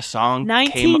moment a song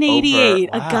 1988, came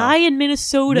over? a Wow. guy in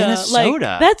Minnesota. Minnesota.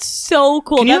 Like, that's so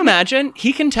cool. Can you That- imagine?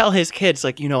 He can tell his kids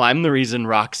like, I'm the reason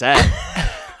Roxette.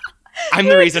 I'm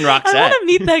the reason I want Roxette. to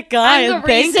meet that guy I'm the and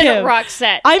thank reason him.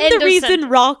 Roxette. I'm End the of reason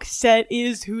sentence. Roxette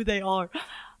is who they are.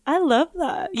 I love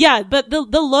that. Yeah, but the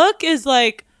Look is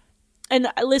like, and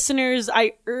listeners,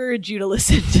 I urge you to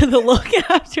listen to The Look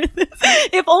after this.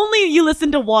 If only you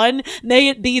listen to one, may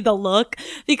it be The Look,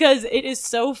 because it is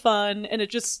so fun, and it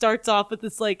just starts off with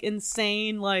this like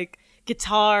insane like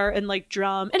guitar and like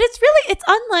drum, and it's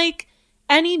unlike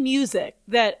any music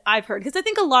that I've heard, because I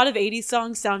think a lot of 80s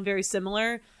songs sound very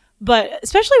similar. But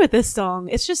especially with this song,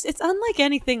 it's unlike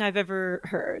anything I've ever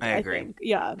heard. I agree. think.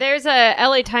 Yeah. There's a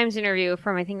LA Times interview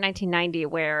from I think 1990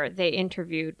 where they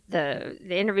interviewed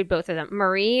both of them,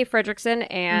 Marie Fredrickson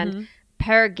and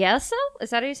Per Gessle.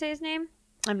 Is that how you say his name?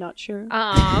 I'm not sure.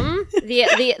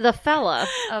 The fella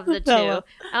of the fella.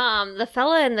 two, the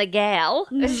fella and the gal.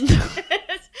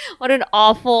 What an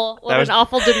awful demeanor.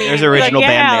 There's original The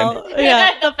band gal.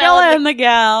 Yeah. The fella and the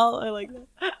gal. I like that.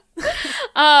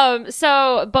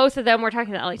 So both of them were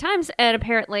talking to the LA Times, and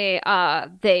apparently,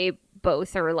 they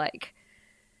both are like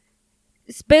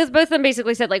both of them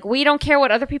basically said, like, we don't care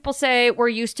what other people say. We're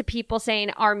used to people saying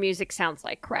our music sounds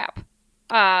like crap.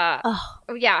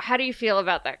 Yeah. How do you feel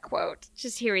about that quote?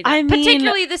 Just hearing that. I mean,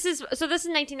 particularly, this is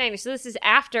 1990, so this is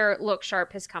after Look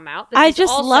Sharp has come out. This I is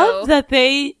just also- love that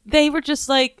they were just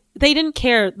like, they didn't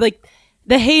care. Like,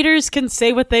 the haters can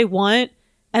say what they want,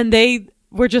 and they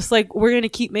were just like, we're going to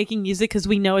keep making music because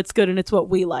we know it's good and it's what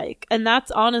we like. And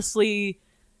that's honestly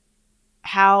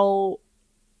how,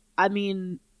 I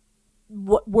mean,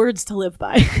 what words to live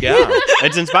by. Yeah,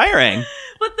 it's inspiring.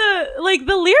 But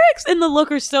the lyrics in the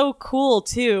Look are so cool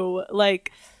too.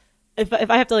 Like, if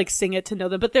I have to like sing it to know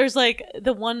them, but there's like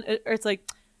the one, or it's like,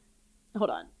 hold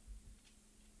on.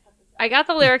 I got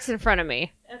the lyrics in front of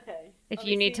me. Okay. If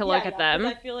you need to look at them.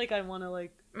 I feel like I want to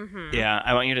like. Yeah,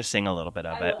 I want you to sing a little bit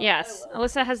of it. Yes,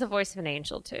 Alyssa has the voice of an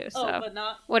angel too. So but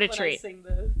not what a when I treat. sing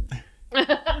the... Also,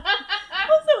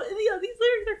 yeah, these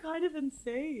lyrics are kind of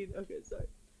insane. Okay, sorry.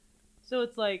 So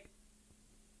it's like,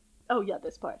 oh yeah,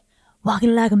 this part.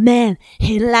 Walking like a man,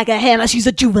 hitting like a hammer. She's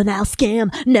a juvenile scam.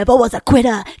 Never was a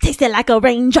quitter. Tasted like a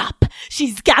raindrop.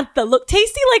 She's got the look.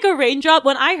 Tasty like a raindrop.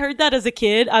 When I heard that as a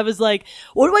kid, I was like,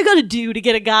 what do I gotta do to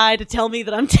get a guy to tell me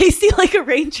that I'm tasty like a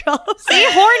raindrop? See,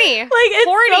 horny. Like, it's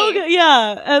horny. so good.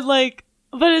 Yeah. And like,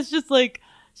 but it's just like,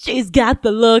 she's got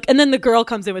the look. And then the girl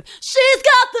comes in with, she's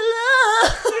got the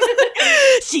look.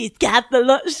 She's got the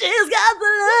look. She's got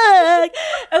the look.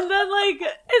 And then like,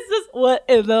 it's just, what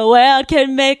in the world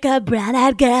can make a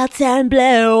brown-eyed girl turn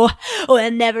blue?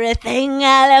 When everything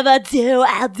I'll ever do,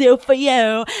 I'll do for you.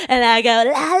 And I go,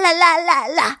 la, la, la, la,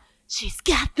 la. She's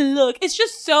got the look. It's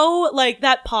just so like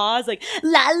that pause, like,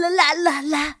 la, la, la, la,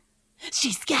 la.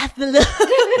 She's got the look.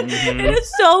 It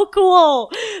is so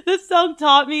cool. This song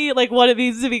taught me like what it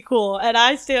means to be cool, and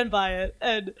I stand by it.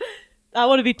 And I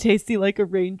want to be tasty like a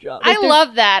raindrop. Like, I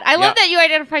love that. I love Yeah. that you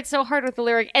identified so hard with the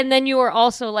lyric, and then you were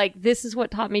also like, "This is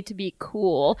what taught me to be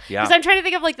cool." Yeah. Because I'm trying to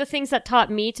think of like the things that taught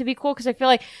me to be cool. Because I feel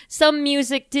like some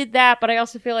music did that, but I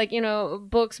also feel like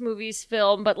books, movies,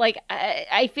 film. But like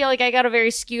I feel like I got a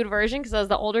very skewed version because I was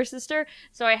the older sister,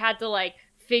 so I had to like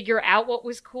figure out what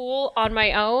was cool on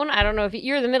my own. I don't know if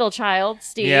you're the middle child,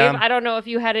 Steve. Yeah. I don't know if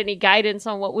you had any guidance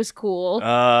on what was cool.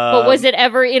 But was it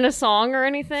ever in a song or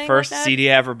anything? First like that? CD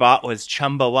I ever bought was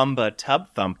Chumbawamba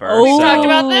Tub Thumper. Oh, talked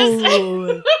about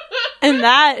this. And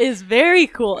that is very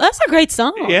cool. That's a great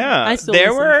song. Yeah, I still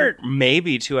there listen were to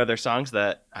maybe 2 other songs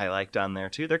that I liked on there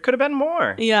too. There could have been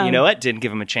more. Yeah. You know what? Didn't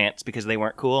give them a chance because they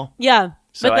weren't cool. it. Yeah.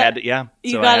 So But I that- had to, yeah.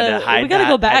 you So I gotta- had to hide we gotta that,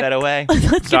 go back. hide that away.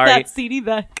 Let's Sorry. get that CD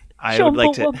back. I would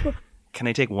like to. Chumbawamba. Can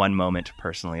I take one moment to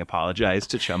personally apologize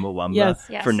to Chumbawamba Yes.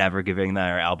 Yes. for never giving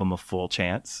their album a full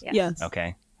chance? Yes. Yes.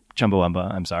 Okay.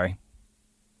 Chumbawamba, I'm sorry.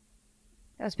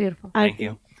 That was beautiful. Thank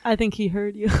you. I think he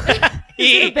heard you.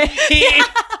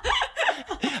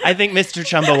 I think Mr.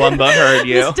 Chumbawamba heard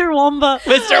you. Mr. Wamba.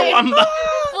 Mr. Wamba.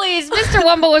 Please, Mr.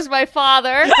 Wumba was my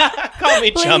father. Call me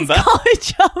Please Chumba. call me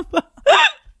Chumba.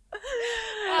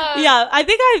 Yeah, I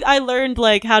think I learned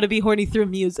like how to be horny through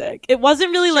music. It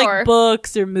wasn't really Sure. like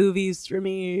books or movies for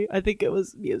me. I think it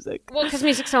was music. Well, because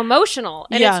music's so emotional,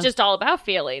 and Yeah. it's just all about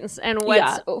feelings and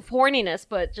what's horniness,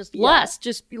 but just lust,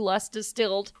 just be lust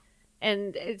distilled,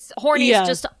 and it's horny Yeah. is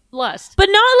just lust. But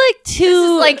not like too This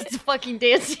is like it's fucking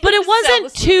dancing. but it Sell wasn't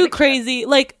this too movie. crazy.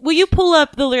 Like, will you pull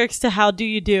up the lyrics to How Do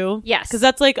You Do? Yes. Because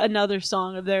that's like another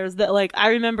song of theirs that like I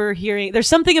remember hearing. There's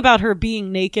something about her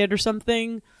being naked or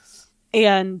something.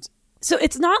 And so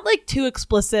it's not like too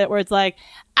explicit where it's like,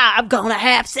 I'm gonna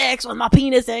have sex with my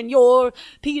penis and your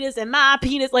penis and my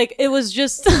penis. Like, it was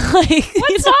just like.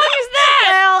 What song is that?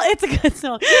 Well, it's a good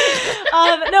song.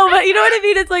 No, but you know what I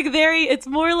mean? It's like it's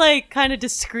more like kind of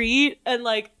discreet. And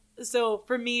like, so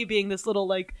for me being this little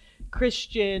like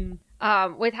Christian.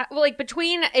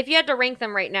 Between if you had to rank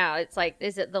them right now, it's like,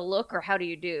 is it The Look or How Do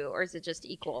You Do, or is it just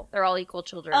equal? They're all equal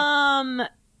children.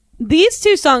 These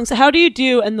 2 songs, How Do You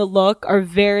Do and The Look, are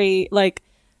very, like,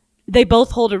 they both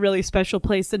hold a really special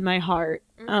place in my heart.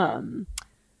 I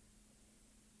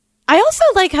also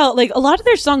like how, like, a lot of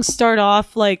their songs start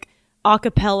off, like, a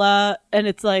cappella, and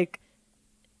it's, like,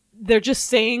 they're just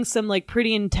saying some, like,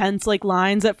 pretty intense, like,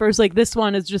 lines at first. Like, this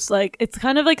one is just, like, it's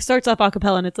kind of, like, starts off a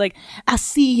cappella, and it's, like, I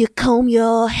see you comb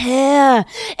your hair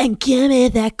and give me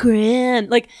that grin.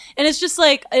 Like, and it's just,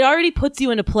 like, it already puts you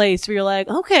in a place where you're like,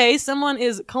 okay, someone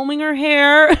is combing her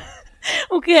hair.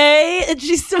 Okay. And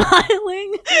she's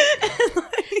smiling. And,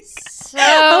 like,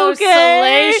 So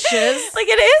okay. salacious. Like,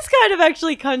 it is kind of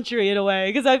actually country in a way,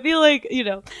 because I feel like,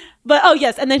 but oh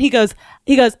yes, and then he goes,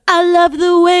 I love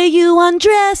the way you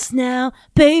undress now,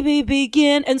 baby,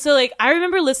 begin. And so like, I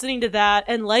remember listening to that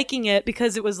and liking it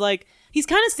because it was like, he's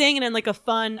kind of saying it in like a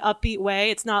fun, upbeat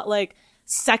way. It's not like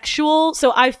sexual,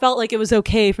 so I felt like it was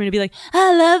okay for me to be like,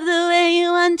 I love the way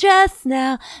you undress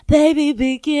now, baby,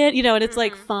 begin, you know, and it's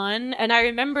like fun. And I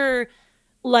remember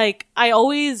like I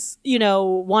always, you know,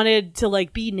 wanted to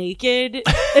like be naked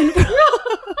and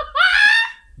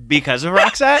Because of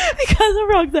Roxette? because of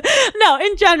Roxette. No,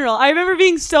 in general, I remember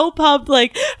being so pumped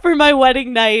like for my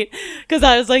wedding night because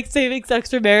I was like saving sex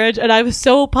for marriage, and I was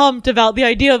so pumped about the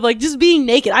idea of like just being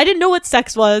naked. I didn't know what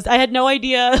sex was. I had no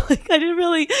idea. Like I didn't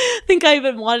really think I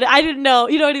even wanted it. I didn't know,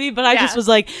 you know what I mean? But I just was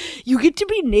like, you get to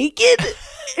be naked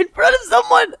in front of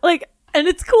someone, like, and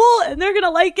it's cool and they're gonna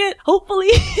like it, hopefully.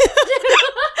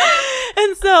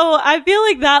 And so I feel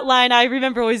like that line, I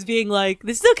remember always being like,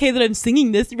 this is okay that I'm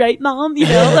singing this, right, Mom? You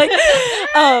know, like,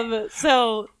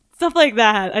 so stuff like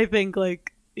that, I think,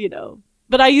 like, you know.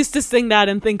 But I used to sing that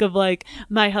and think of like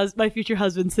my future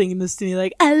husband singing this to me,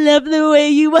 like, I love the way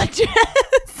you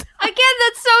undress. Again,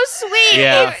 that's so sweet.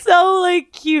 Yeah. It's so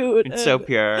like cute. It's so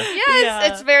pure. Yes,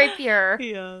 Yeah. it's very pure.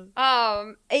 Yeah.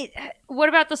 What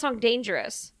about the song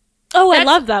Dangerous? Oh, I That's-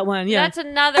 love that one. Yeah. That's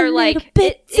another A like little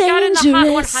bit it got in the Hot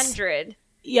dangerous. 100.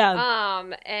 Yeah.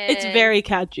 And It's very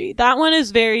catchy. That one is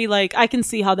very like, I can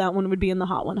see how that one would be in the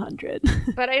Hot 100.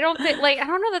 But I don't think I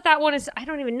don't know that one is. I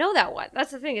don't even know that one.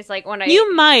 That's the thing. It's like when I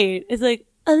You might. It's like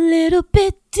a little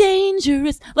bit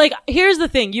dangerous. Like, here's the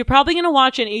thing. You're probably going to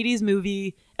watch an 80s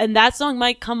movie and that song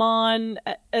might come on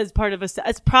as part of it's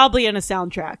probably in a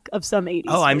soundtrack of some 80s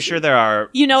Oh, I'm movie. sure there are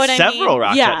You know what I mean? several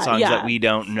Roxette Yeah, songs yeah. that we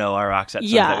don't know are Roxette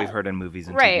songs Yeah. that we've heard in movies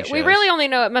and right. TV shows. We really only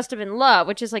know It Must Have Been Love,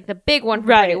 which is like the big one from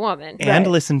Right. Pretty Woman. And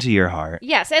Right. Listen to Your Heart.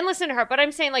 Yes, and listen to her. But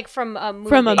I'm saying like from a movie.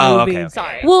 From a movie. Oh, okay.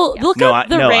 Sorry. Well, Yeah. look No, up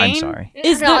The no, Rain. I'm sorry.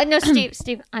 Is no, the- no,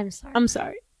 Steve. I'm sorry. I'm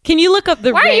sorry. Can you look up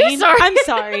The Why are Rain? you sorry? I'm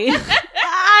sorry.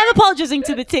 I'm apologizing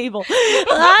to the table.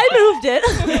 I moved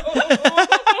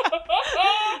it.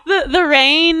 The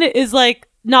Rain is like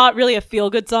not really a feel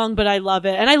good song, but I love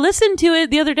it. And I listened to it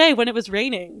the other day when it was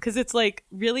raining because it's like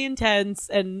really intense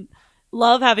and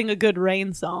love having a good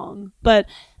rain song. But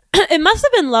It Must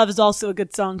Have Been Love is also a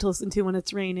good song to listen to when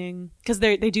it's raining because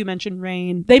they do mention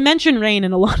rain. They mention rain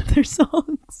in a lot of their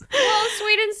songs. Well,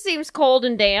 Sweden seems cold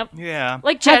and damp. Yeah.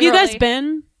 Like Have you guys generally.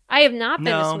 been? I have not been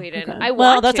No. to Sweden. Okay. I want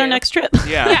Well, that's to. our next trip.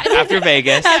 Yeah. After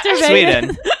Vegas. After Vegas.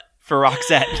 Sweden. For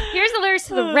Roxette. Here's the lyrics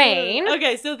to The Rain.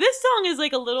 Okay, so this song is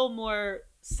like a little more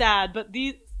sad, but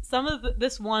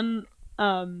this one,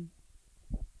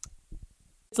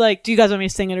 it's like, do you guys want me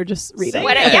to sing it or just read it?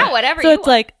 Whatever. So you it's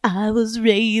like, I was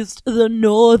raised the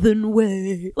northern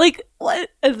way. Like, what?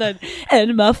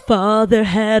 And my father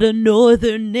had a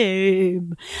northern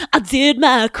name. I did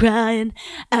my crying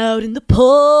out in the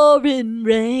pouring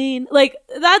rain. Like,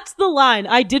 that's the line.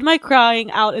 I did my crying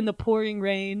out in the pouring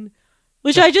rain.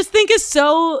 Which I just think is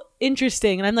so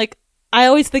interesting. And I'm like, I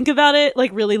always think about it like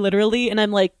really literally. And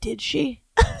I'm like, did she?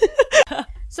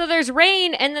 So there's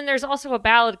Rain, and then there's also a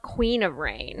ballad, Queen of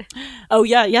Rain. Oh,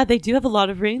 yeah. Yeah, they do have a lot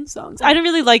of rain songs. I don't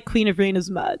really like Queen of Rain as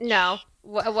much. No.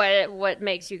 What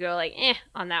makes you go like,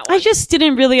 on that one? I just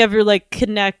didn't really ever like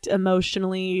connect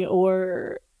emotionally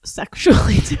or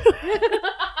sexually to it.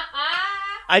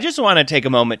 I just want to take a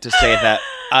moment to say that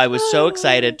I was so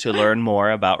excited to learn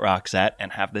more about Roxette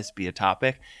and have this be a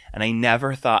topic. And I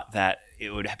never thought that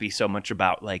it would be so much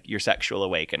about like your sexual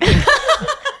awakening.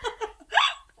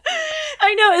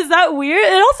 I know. Is that weird?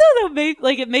 It also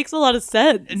though it makes a lot of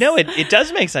sense. No, it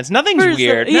does make sense. Nothing's For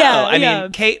weird. some- No, yeah, I yeah.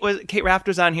 mean, Kate Raft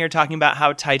was on here talking about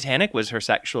how Titanic was her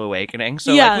sexual awakening.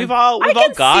 So Yeah. like we've all I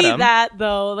can got see them. that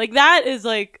though. Like that is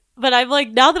like. But I'm like,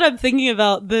 now that I'm thinking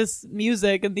about this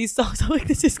music and these songs, I'm like,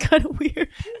 this is kind of weird.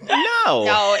 No,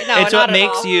 No, it's not what at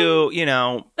makes all. you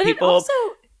know, But people. it also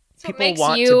That's what people makes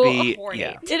want you to be- horny.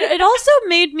 yeah. it also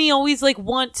made me always like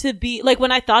want to be like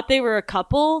when I thought they were a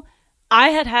couple. I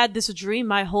had this dream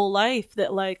my whole life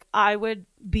that like I would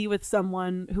be with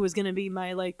someone who was gonna be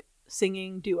my like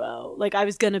singing duo. Like I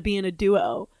was gonna be in a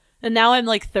duo. And now I'm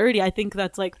like 30. I think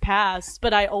that's like past,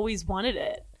 but I always wanted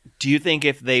it. Do you think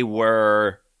if they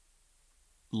were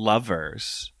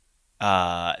lovers,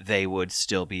 they would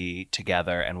still be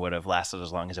together and would have lasted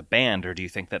as long as a band, or do you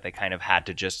think that they kind of had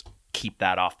to just keep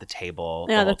that off the table?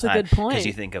 Yeah, that's a good point. Because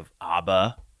you think of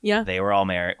ABBA, Yeah. they were all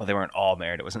married. Well, they weren't all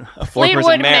married. It wasn't a Fleetwood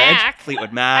four-person marriage. Mac.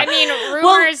 Fleetwood Mac. I mean, Well,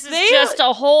 Rumors they- is just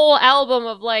a whole album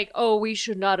of like, oh, we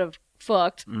should not have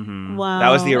fucked. Mhm. Wow. That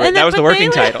was the And then- that was the but working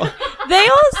they- title. They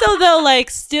also though like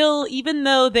still, even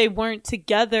though they weren't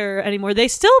together anymore, they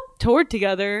still toured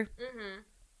together.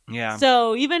 Yeah.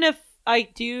 So even if I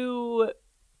do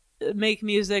make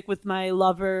music with my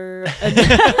lover and,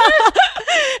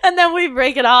 and then we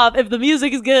break it off. If the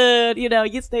music is good,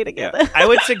 you stay together. Yeah. I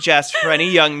would suggest for any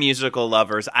young musical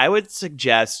lovers, I would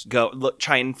suggest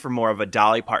trying for more of a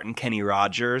Dolly Parton, Kenny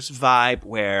Rogers vibe,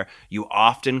 where you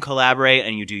often collaborate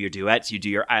and you do your duets, you do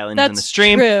your Islands in the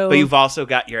Stream, true. but you've also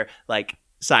got your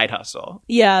side hustle.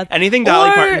 Yeah. Anything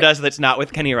Dolly Parton does that's not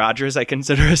with Kenny Rogers, I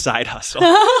consider a side hustle.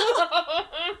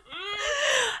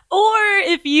 Or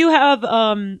if you have,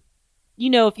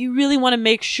 if you really want to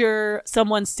make sure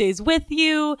someone stays with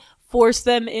you, force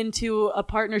them into a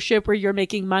partnership where you're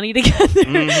making money together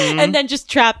and then just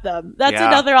trap them. That's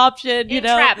another option,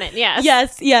 Entrapment,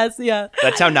 yes. Yes.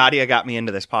 That's how Nadia got me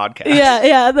into this podcast.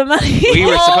 Yeah, the money. We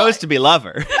were supposed to be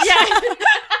lovers. Yeah.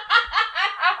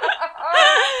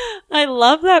 I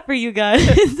love that for you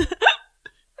guys.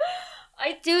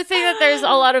 I do think that there's a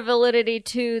lot of validity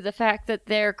to the fact that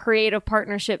their creative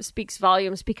partnership speaks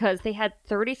volumes because they had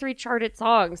 33 charted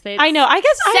songs. They had I know. I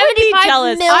guess I would be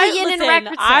jealous. 75 million in record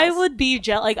sales. I would be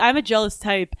jealous. Like, I'm a jealous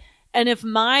type. And if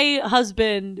my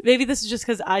husband, maybe this is just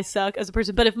because I suck as a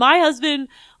person, but if my husband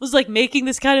was making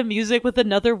this kind of music with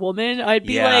another woman, I'd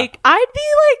be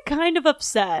kind of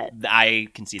upset. I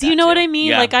can see that. Do you know too. what I mean?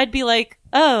 Yeah. I'd be like,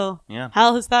 oh,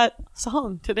 how is that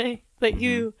song today that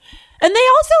you... And they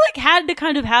also had to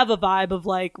kind of have a vibe of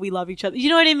we love each other. You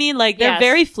know what I mean? They're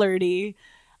very flirty.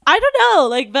 I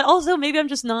don't know. But also maybe I'm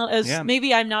just not as,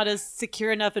 maybe I'm not as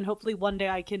secure enough, and hopefully one day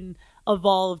I can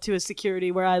evolve to a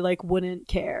security where I wouldn't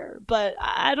care. But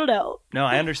I don't know. No,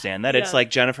 I understand that. It's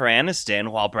like Jennifer Aniston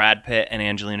while Brad Pitt and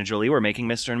Angelina Jolie were making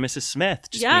Mr. and Mrs.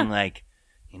 Smith. Just being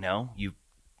you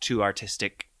two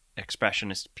artistic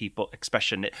expressionist people,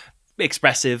 expressive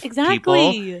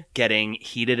people getting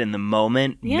heated in the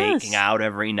moment, making out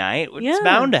every night. It's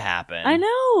bound to happen. I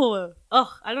know.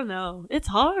 Oh, I don't know. It's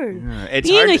hard. It's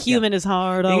being hard a human is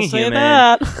hard. I'll say human,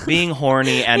 that. Being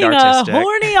horny and being artistic. a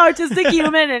horny, artistic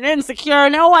human and insecure.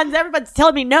 Everybody's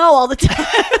telling me no all the time.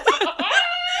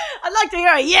 I'd like to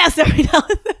hear a yes every now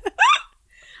and then.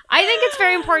 I think it's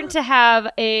very important to have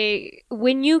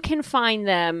when you can find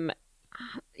them,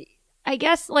 I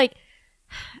guess,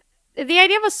 the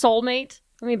idea of a soulmate,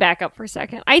 let me back up for a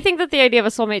second. I think that the idea of a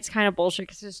soulmate is kind of bullshit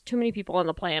because there's too many people on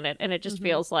the planet and it just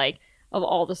feels like of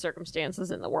all the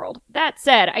circumstances in the world. That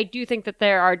said, I do think that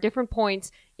there are different points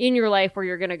in your life where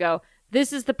you're going to go,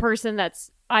 this is the person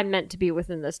I'm meant to be with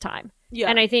in this time. Yeah.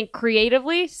 And I think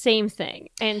creatively, same thing.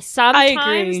 And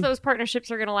sometimes those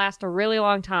partnerships are going to last a really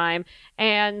long time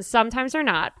and sometimes they're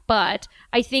not. But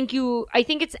I think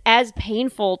it's as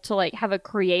painful to have a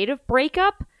creative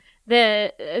breakup than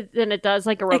it does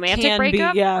a romantic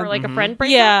breakup or a friend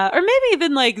breakup. Yeah, or maybe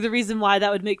even the reason why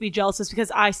that would make me jealous is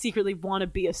because I secretly want to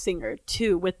be a singer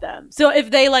too with them. So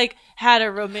if they had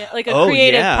a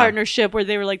creative partnership where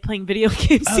they were playing video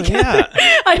games together,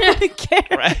 I wouldn't care.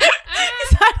 Right.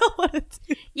 Because I don't want to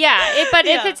do. Yeah,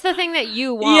 if it's the thing that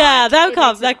you want,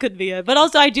 that could be it. But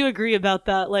also, I do agree about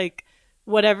that.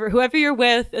 Whoever you're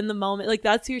with in the moment,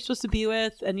 that's who you're supposed to be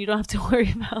with, and you don't have to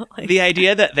worry about the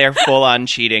idea that they're full on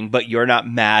cheating, but you're not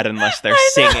mad unless they're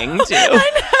singing too. I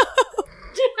know.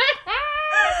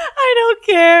 I don't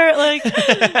care.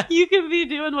 You can be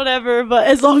doing whatever, but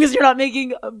as long as you're not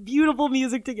making beautiful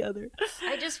music together.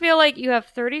 I just feel like you have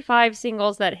 35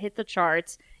 singles that hit the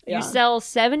charts. Yeah. You sell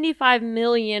 75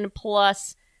 million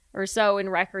plus or so in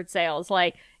record sales.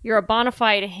 You're a bona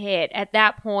fide hit at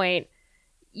that point.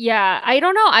 Yeah, I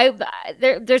don't know.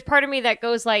 There's part of me that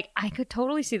goes I could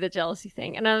totally see the jealousy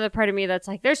thing. And another part of me that's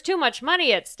there's too much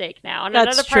money at stake now. And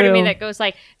another part of me that goes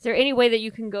is there any way that you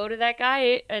can go to that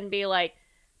guy and be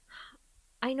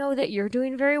I know that you're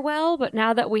doing very well, but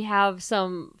now that we have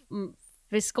some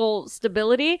fiscal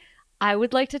stability, I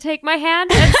would like to take my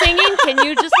hand at singing. Can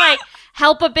you just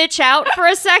help a bitch out for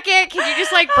a second? Can you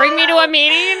just bring me to a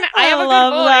meeting? I have a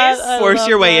good voice. Force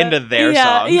your way into their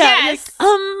song. Yeah, yes.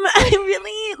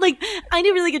 I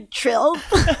need really good trill.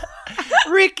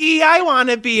 Ricky, I want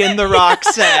to be in the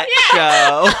Roxette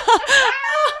show.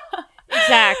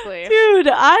 Exactly. Dude,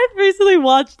 I've recently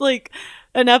watched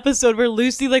an episode where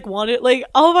Lucy wanted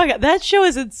oh my god, that show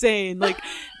is insane.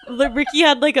 Ricky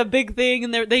had a big thing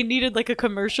and they needed a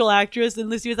commercial actress and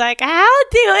Lucy was like, I'll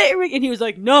do it, Ricky. And he was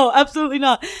like, no, absolutely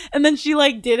not. And then she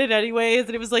did it anyways,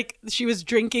 and it was she was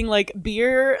drinking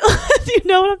beer. Do you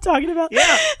know what I'm talking about? Yeah.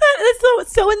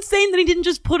 That's so insane that he didn't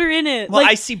just put her in it. Well,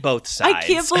 I see both sides. I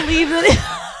can't believe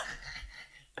that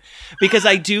because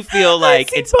I do feel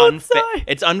it's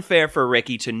unfair for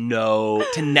Ricky to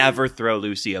never throw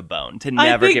Lucy a bone, to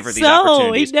never give her these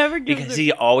opportunities. He never gives because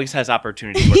he always has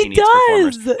opportunities where he needs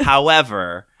performers.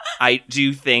 However, I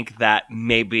do think that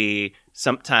maybe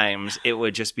sometimes it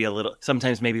would just be a little.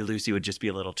 Sometimes maybe Lucy would just be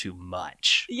a little too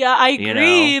much. Yeah, I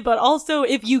agree. But also,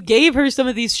 if you gave her some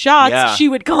of these shots, she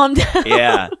would calm down.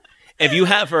 Yeah. If you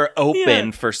have her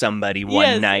open for somebody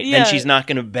one night, then she's not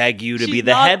going to beg you to be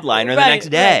the headliner the next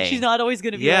day. Right. She's not always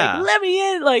going to be like, let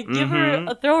me in. Like,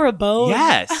 throw her a bone.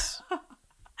 Yes.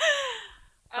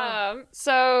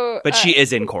 But she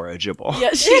is incorrigible.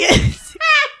 Yeah, she is.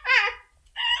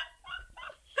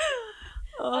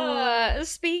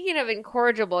 Speaking of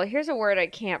incorrigible, here's a word I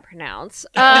can't pronounce.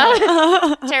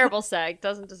 Terrible seg,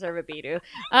 doesn't deserve a Bidu.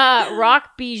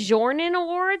 Rock Bjornen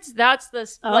Awards. That's the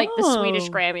Swedish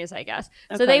Grammys, I guess.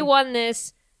 Okay. So they won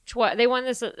this. They won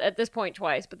this at this point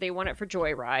twice, but they won it for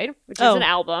Joyride, which is an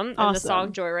album, and the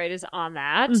song Joyride is on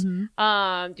that.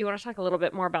 Mm-hmm. Do you want to talk a little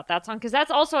bit more about that song? Because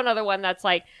that's also another one that's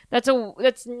like that's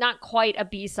not quite a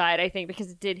B-side, I think,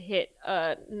 because it did hit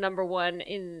number one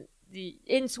in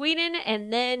Sweden,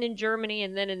 and then in Germany,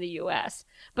 and then in the US.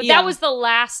 But that was the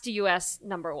last US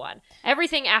number one.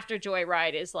 Everything after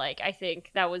Joyride is like, I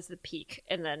think that was the peak,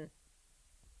 and then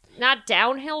not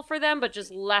downhill for them, but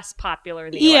just less popular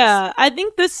in the US. Yeah, I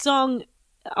think this song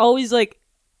always the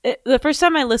first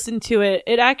time I listened to it,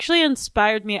 it actually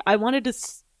inspired me. I wanted to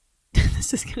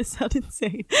this is gonna sound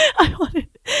insane. I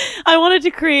wanted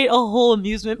to create a whole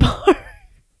amusement park.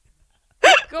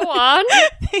 Go on.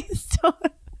 Based on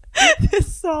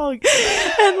this song, and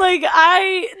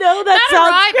I know that not sounds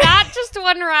a ride, great. not just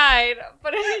one ride,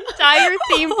 but an entire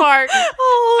theme park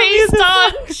based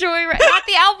on Joyride. Not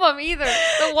the album either,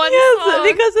 the one song.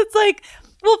 Because it's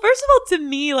well, first of all, to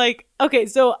me, okay,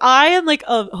 so I am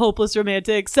a hopeless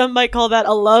romantic. Some might call that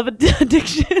a love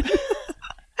addiction.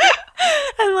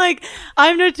 And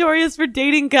I'm notorious for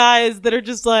dating guys that are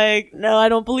just no, I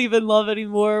don't believe in love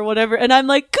anymore or whatever. And I'm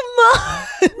like, come on,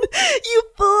 you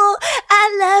fool,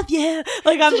 I love you.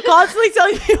 I'm constantly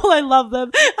telling people I love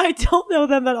them. I don't know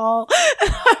them at all.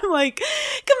 And I'm like,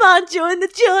 come on, join the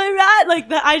joyride.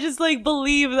 That I just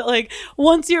believe that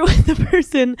once you're with the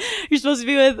person you're supposed to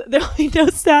be with, there'll be no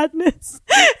sadness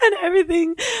and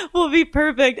everything will be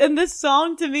perfect. And this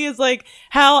song to me is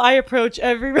how I approach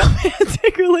every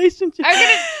romantic relationship.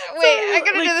 I'm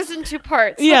gonna do this in two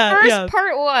parts. First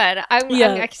part one,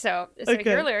 so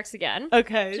your lyrics again.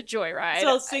 Okay. To Joyride. So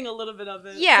I'll sing a little bit of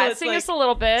it. Yeah, so sing us a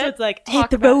little bit. So it's hit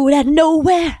the road out of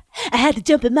nowhere. I had to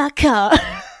jump in my car.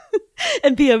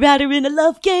 And be a rider in a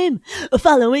love game,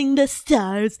 following the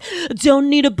stars.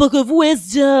 Don't need a book of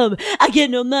wisdom. I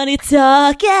get no money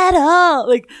talk at all.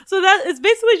 So that it's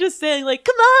basically just saying,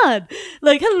 come on,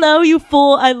 hello, you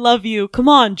fool, I love you. Come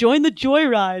on, join the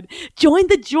joyride. Join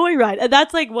the joyride. And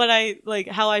that's what I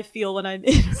how I feel when I'm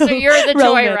in. So you're the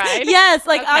romance. joyride. Yes,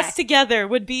 us together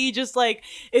would be just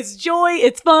it's joy,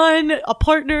 it's fun, a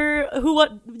partner who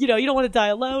you don't want to die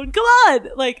alone. Come on,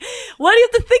 what do you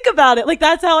have to think about it?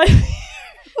 That's how I feel.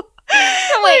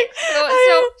 So wait,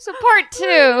 so part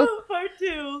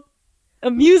two.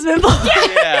 Amusement park.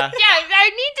 Yeah. I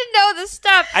need to know the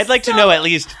stuff. I'd like to know at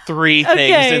least 3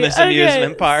 things in this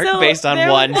amusement park based on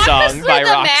one song by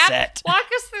Roxette. Walk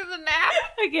us through the map.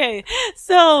 Okay,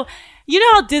 so you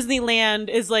know how Disneyland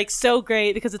is so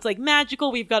great because it's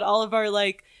magical. We've got all of our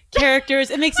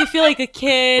characters. It makes you feel like a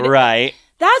kid. Right.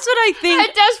 That's what I think. I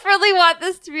desperately want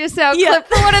this to be a sound clip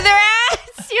for one of their ads.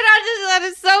 That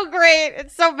is so great.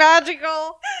 It's so magical. Well,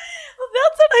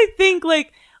 that's what I think.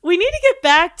 We need to get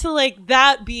back to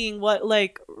that being what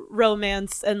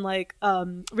romance and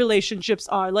relationships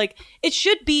are. It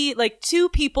should be two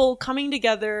people coming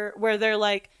together where they're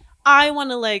I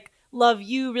want to love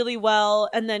you really well,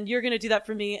 and then you're gonna do that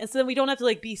for me, and so then we don't have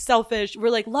to be selfish.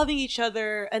 We're loving each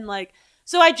other and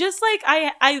So I just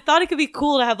I thought it could be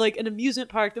cool to have an amusement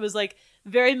park that was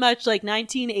very much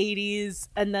 1980s,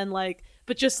 and then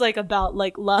but just about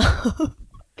love.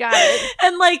 Got it.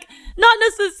 And not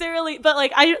necessarily,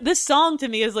 but this song to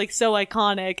me is so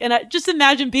iconic, and I just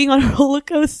imagine being on a roller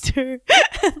coaster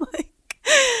and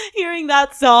hearing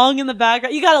that song in the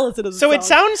background. You gotta listen to the song. So it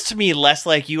sounds to me less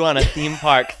like you want a theme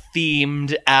park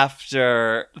themed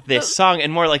after this song,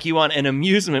 and more like you want an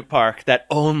amusement park that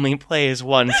only plays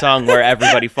one song where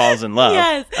everybody falls in love.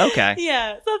 Yes. Okay.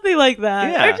 Yeah, something like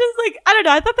that. Yeah. Or just I don't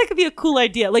know, I thought that could be a cool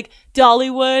idea.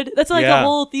 Dollywood. That's a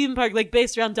whole theme park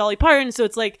based around Dolly Parton, so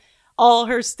it's all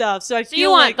her stuff. So I feel you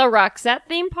want the Roxette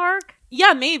theme park?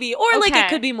 Yeah, maybe. Or Okay. it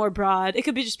could be more broad. It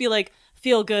could be just be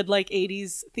feel good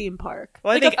 80s theme park.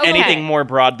 Well, I think anything more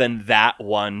broad than that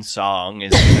one song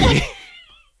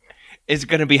is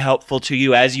going to be helpful to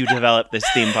you as you develop this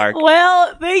theme park.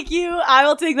 Well, thank you. I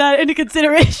will take that into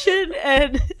consideration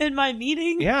and in my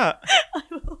meeting. Yeah. I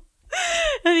will.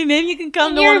 I mean, maybe you can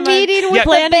come to Your one of my meeting with the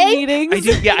planning bank? meetings.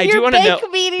 I do. Yeah, I Your do want to know.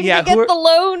 bank meeting Yeah, to get who are- the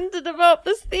loan to develop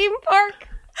this theme park.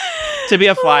 to be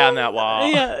a fly on that wall.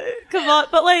 Yeah, come on.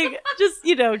 But like, just,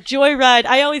 Joyride.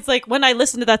 I always like, when I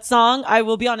listen to that song, I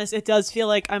will be honest, it does feel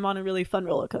like I'm on a really fun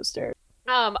roller coaster.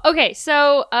 Okay,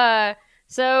 so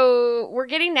we're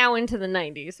getting now into the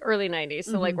 90s, early 90s.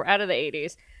 So like we're out of the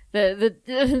 80s.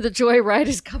 The Joyride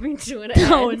is coming to an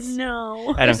end. Oh,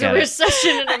 no. I don't There's a get it.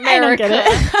 recession in I don't America. get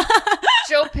it.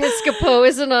 Joe Piscopo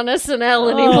isn't on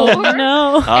SNL anymore. Oh,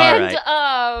 no. All And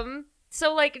right.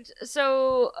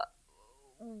 so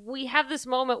we have this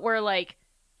moment where like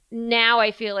now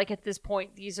I feel like at this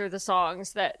point these are the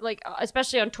songs that like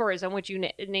especially on tourism, which you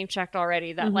name checked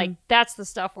already, that like that's the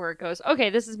stuff where it goes, okay,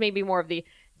 this is maybe more of the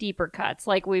deeper cuts.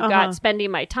 Like we've got Spending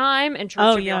My Time and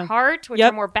Church of Your Heart, which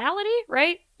are more ballady,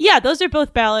 right? Yeah, those are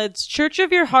both ballads. Church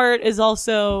of Your Heart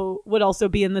would also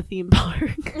be in the theme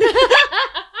park.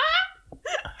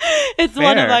 It's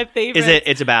one of Fair. my favorites.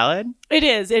 It's a ballad? It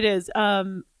is.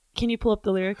 Can you pull up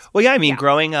the lyrics? Well, yeah, I mean,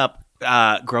 growing up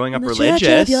the religious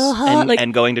church of your heart,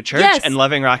 and going to church Yes. and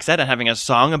loving Roxette and having a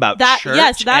song about That church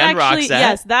that and actually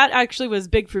Roxette. that actually was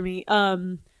big for me.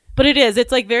 But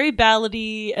it's like very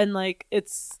ballady, and like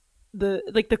it's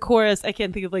the chorus. I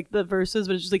can't think of like the verses,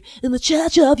 but it's just like in the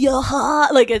church of your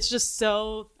heart. Like it's just so.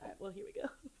 All right, well, here we go.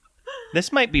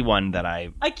 This might be one that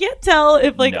I can't tell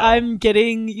if like No. I'm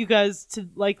getting you guys to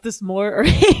like this more or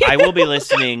I will be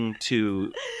listening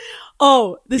to.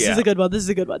 Oh, this Yeah. is a good one.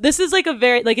 This is like a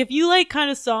very like if you like kind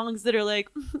of songs that are like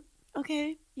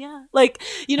okay, yeah. Like,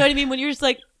 you know what I mean, when you're just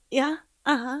like, yeah,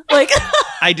 like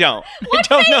I don't. I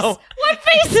don't know. What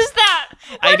face is that?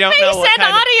 I don't know what Face and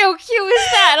kind of audio cue is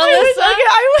that,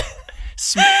 Alyssa?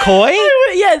 Koi.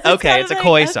 Yes. Okay, kind it's of a like,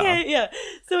 Koi okay, song. Yeah.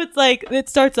 So it's like it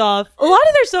starts off. A lot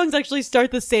of their songs actually start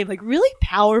the same, like really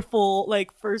powerful,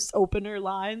 like first opener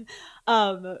line.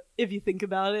 If you think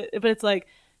about it, but it's like,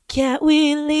 can't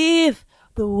we leave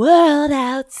the world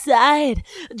outside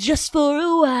just for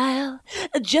a while,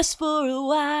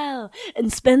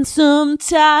 and spend some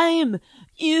time,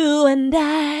 you and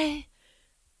I.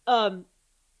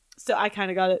 So I kind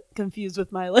of got it confused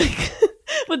with my like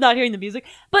with not hearing the music,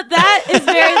 but that is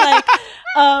very like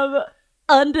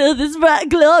under this bright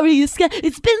glorious sky.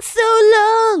 It's been so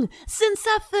long since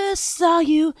I first saw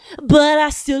you, but I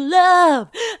still love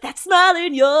that smile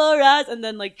in your eyes, and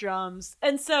then like drums.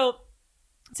 And so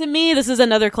to me, this is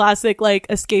another classic like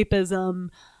escapism.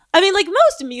 I mean, like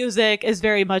most music is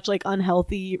very much like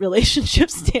unhealthy relationship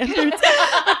standards.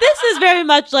 But this is very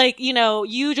much like,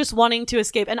 you just wanting to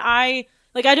escape. And I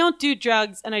don't do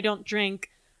drugs and I don't drink.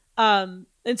 And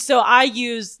so I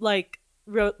use like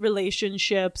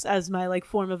relationships as my like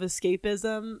form of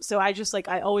escapism. So I just like,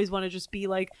 I always want to just be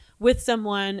like with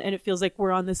someone and it feels like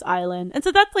we're on this island. And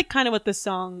so that's like kind of what the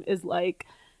song is like.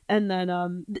 And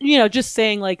then, just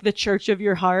saying like the church of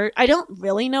your heart. I don't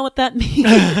really know what that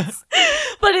means,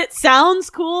 but it sounds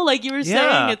cool. Like you were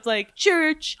saying, it's like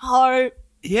church, heart.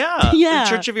 Yeah. Yeah. The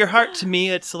Church of Your Heart, to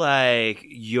me, it's like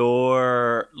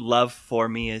your love for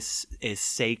me is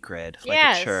sacred, like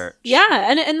Yes. a church.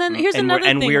 Yeah. And then here's another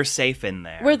and thing. we're safe in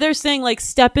there. Where they're saying like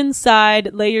step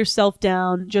inside, lay yourself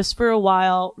down just for a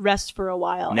while, rest for a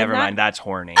while. Never And mind, that's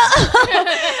horny.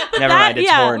 Never mind,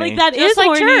 it's horny. like that Just is like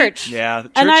horny. church. Yeah,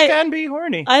 church And can be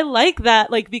horny. I like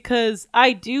that, like, because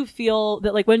I do feel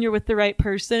that like when you're with the right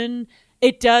person,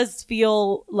 it does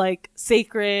feel like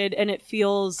sacred and it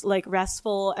feels like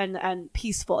restful and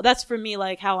peaceful. That's for me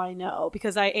like how I know,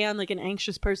 because I am like an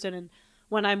anxious person, and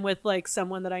when I'm with like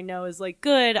someone that I know is like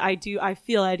good, I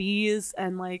feel at ease.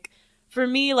 And like for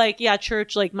me, like, yeah,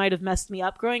 church like might have messed me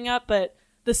up growing up, but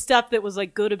the stuff that was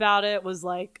like good about it was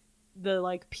like the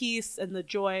like peace and the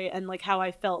joy and like how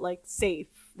I felt like safe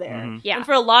there. Mhm. Yeah. And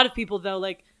for a lot of people though,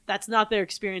 like that's not their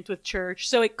experience with church.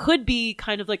 So it could be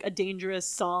kind of like a dangerous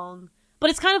song, but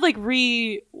it's kind of like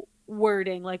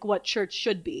rewording like what church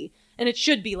should be. And it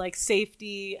should be like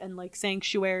safety and like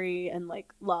sanctuary and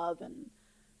like love and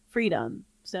freedom.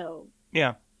 So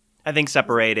Yeah. I think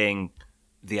separating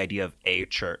the idea of a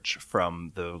church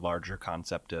from the larger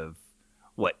concept of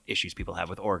what issues people have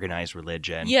with organized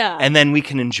religion. Yeah. And then we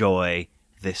can enjoy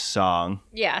this song.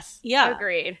 Yes. Yeah.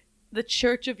 Agreed. the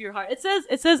church of your heart. It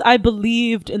says I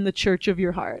believed in the church of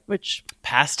your heart, which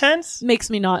Past tense? makes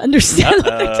me not understand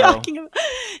what they're Uh-oh. talking about.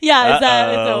 Yeah, is that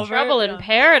it's Uh-oh. over? Trouble in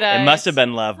Paradise. It must have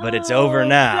been love, but it's Oh, over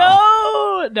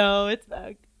now. No, it's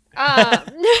back.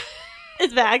 We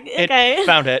It's back. It Okay.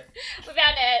 found it. found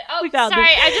it. Oh, We found sorry.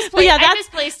 it. I just But yeah, I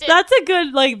misplaced it. That's a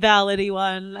good like ballady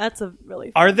one. That's a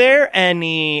really fun Are there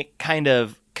any kind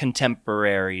of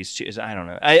contemporaries to? I don't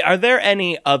know. Are there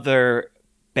any other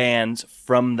bands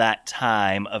from that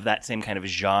time of that same kind of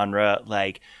genre.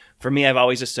 Like, for me, I've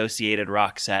always associated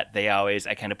Roxette.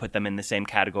 I kind of put them in the same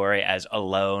category as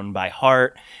Alone by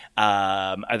Heart.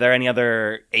 Are there any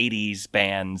other 80s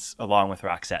bands along with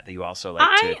Roxette that you also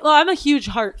like too? Well, I'm a huge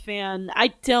Heart fan. I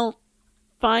don't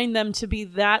find them to be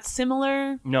that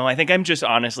similar. No, I think I'm just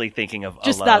honestly thinking of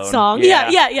Just Alone. that song.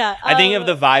 Yeah. I think of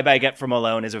the vibe I get from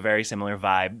Alone is a very similar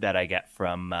vibe that I get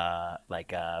from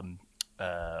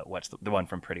what's the one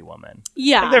from Pretty Woman?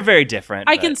 Yeah. Like, they're very different.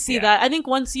 I can see that. I think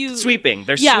once you... Sweeping.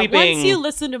 They're yeah, sweeping. once you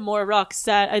listen to more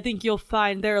Roxette, I think you'll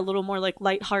find they're a little more like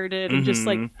lighthearted and just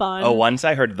like fun. Oh, once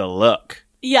I heard The Look.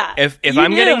 Yeah. If You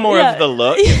I'm knew, getting more yeah. of The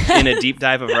Look in a deep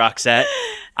dive of Roxette,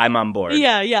 I'm on board.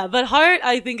 Yeah. But Heart,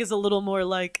 I think, is a little more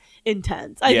like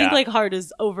intense. I think like Heart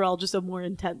is overall just a more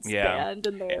intense band.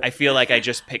 And I feel like I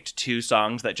just picked two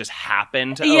songs that just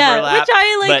happen to yeah, overlap. which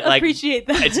I but, appreciate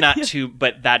that. It's not too,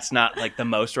 but that's not like the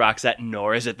most Roxette,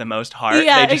 nor is it the most Heart.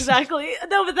 Yeah, They just- exactly.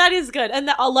 No, but that is good. And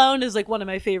the Alone is like one of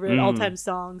my favorite all-time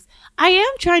songs. I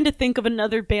am trying to think of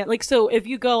another band. Like, so if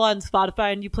you go on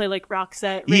Spotify and you play like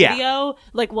Roxette radio,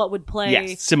 like what would play?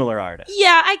 Yes, similar artists.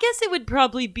 Yeah, I guess it would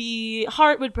probably be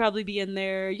Heart would probably be in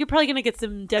there. You're probably gonna get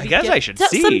some Debbie. I guess I should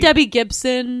see some Debbie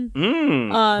Gibson.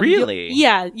 Really?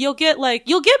 You'll get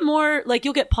more like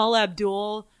you'll get Paula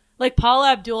Abdul. Like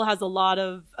Paula Abdul has a lot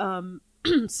of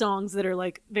songs that are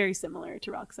like very similar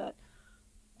to Roxette.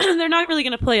 They're not really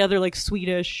gonna play other like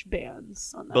Swedish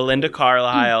bands on that. Belinda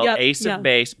Carlisle, Yep, Ace yeah. of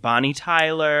Base, Bonnie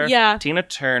Tyler, Tina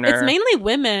Turner. It's mainly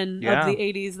women Yeah. of the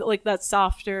 80s, like that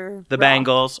softer. The rock.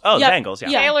 Bangles. Oh, Yep. Bangles, yeah.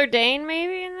 Yeah. Taylor Dane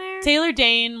maybe in there. Taylor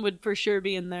Dane would for sure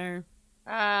be in there.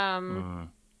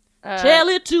 Uh, Tell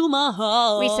it to my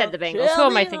heart. we said the Bangles. Who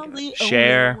am I thinking of?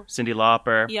 Cher, Cyndi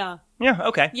Lauper. Yeah. Yeah,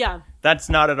 okay. Yeah. That's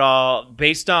not at all,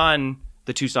 based on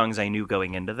the two songs I knew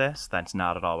going into this, that's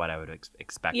not at all what I would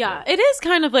expect. Yeah. It is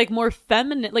kind of like more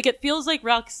feminine. Like it feels like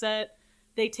Roxette,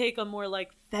 they take a more like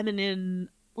feminine,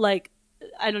 like,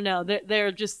 I don't know.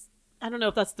 They're just, I don't know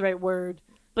if that's the right word,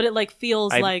 but it like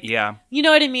feels like, Yeah. you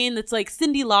know what I mean? It's like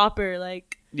Cyndi Lauper,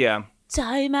 like Yeah.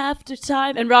 time after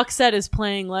time. And Roxette is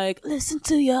playing like, listen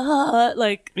to your heart.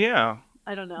 Like, Yeah.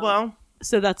 I don't know. Well,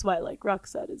 so that's why like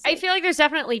Roxette is. I Like, feel like there's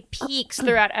definitely peaks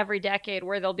throughout every decade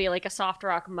where there'll be like a soft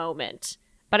rock moment.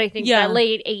 But I think Yeah. that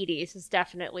late 80s is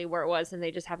definitely where it was, and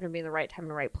they just happened to be in the right time and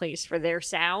the right place for their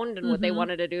sound and what they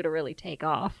wanted to do to really take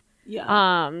off.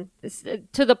 yeah.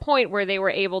 To the point where they were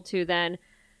able to then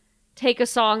take a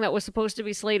song that was supposed to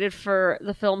be slated for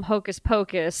the film Hocus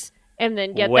Pocus and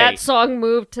then get that Wait. song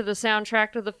moved to the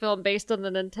soundtrack to the film based on the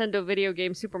Nintendo video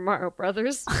game Super Mario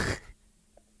Brothers.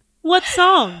 What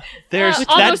song? there's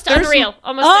Almost there's- unreal.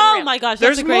 Almost Oh unreal. my gosh,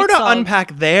 There's that's a great more to song.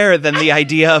 unpack there than the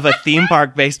idea of a theme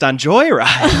park based on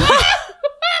Joyride.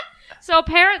 So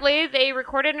apparently they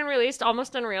recorded and released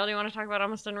Almost Unreal. Do you want to talk about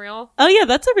Almost Unreal? Oh yeah,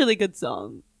 that's a really good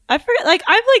song. I forget. Like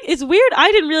I'm like, it's weird.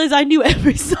 I didn't realize I knew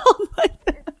every song like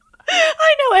that.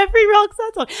 I know every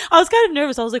Roxette song. I was kind of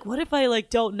nervous. I was like, what if I like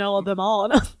don't know them all?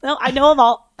 And I was, no, I know them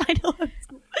all. I know them.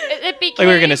 It became, Like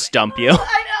we were going to stump you. I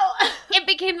know. It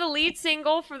became the lead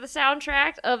single for the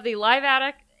soundtrack of the live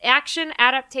action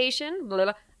adaptation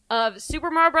of Super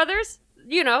Mario Brothers.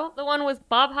 You know, the one with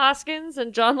Bob Hoskins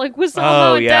and John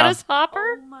Leguizamo and yeah. Dennis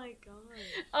Hopper. Oh my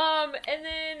god. And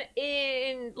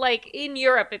then in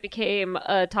Europe, it became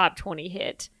a top 20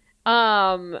 hit.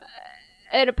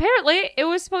 And apparently, it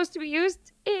was supposed to be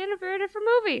used in a very different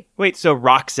movie. Wait, so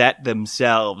Roxette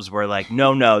themselves were like,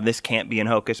 no, this can't be in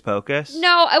Hocus Pocus?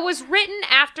 No, it was written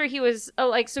after he was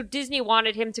so Disney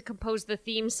wanted him to compose the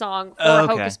theme song for Oh,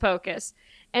 okay. Hocus Pocus,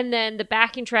 and then the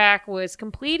backing track was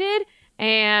completed.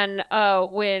 And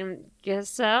when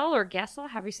Gessel,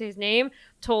 how do you say his name,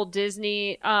 told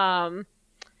Disney,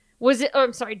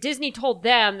 Disney told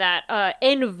them that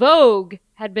En Vogue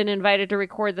had been invited to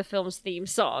record the film's theme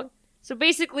song. So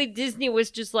basically, Disney was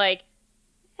just like,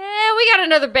 we got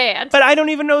another band. But I don't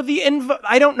even know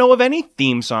I don't know of any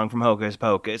theme song from Hocus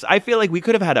Pocus. I feel like we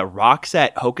could have had a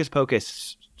Roxette Hocus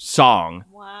Pocus song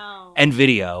Wow. and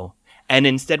video, and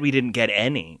instead we didn't get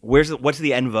any. What's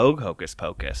the En Vogue Hocus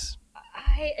Pocus?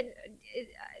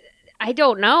 I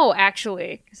don't know,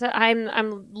 actually. 'Cause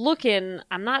I'm looking.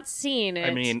 I'm not seeing it.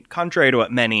 I mean, contrary to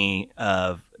what many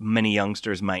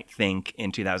youngsters might think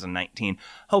in 2019,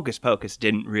 Hocus Pocus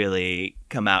didn't really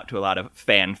come out to a lot of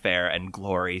fanfare and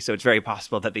glory, so it's very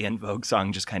possible that the En Vogue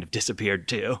song just kind of disappeared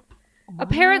too.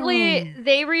 Apparently,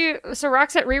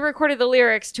 Roxette re-recorded the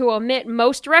lyrics to omit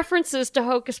most references to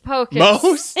Hocus Pocus.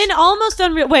 Most? In Almost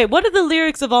Unreal. Wait, what are the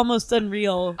lyrics of Almost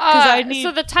Unreal?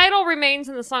 So the title remains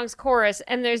in the song's chorus,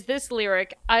 and there's this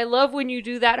lyric: "I love when you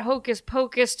do that Hocus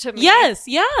Pocus to me." Yes,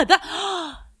 yeah.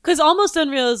 That Because Almost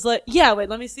Unreal is like, yeah, wait,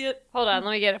 let me see it. Hold on,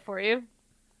 let me get it for you.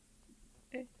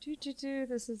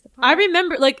 This is the part. I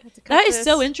remember, like, Have to cut that is this.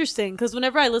 so interesting, because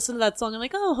whenever I listen to that song, I'm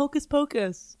like, oh, Hocus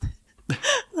Pocus. I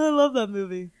love that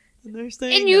movie. And they're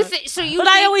saying And you that. so you But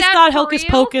think I always that thought for Hocus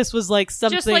real? Pocus was like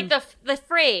something. Just like the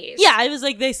phrase. Yeah, it was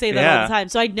like they say that Yeah. all the time.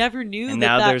 So I never knew And that.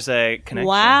 now that there's a connection.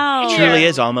 Wow. It truly Yeah.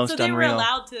 is almost so they unreal. were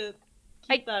allowed to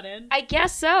keep that in. I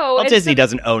guess so. Well, And Disney so-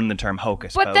 doesn't own the term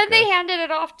hocus But pocus. then they handed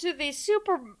it off to the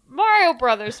Super Mario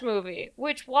Brothers movie.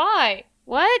 Which why?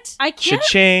 What? I can't.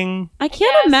 Cha-ching. I can't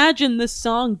Yes. imagine this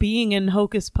song being in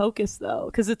Hocus Pocus though,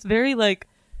 because it's very like,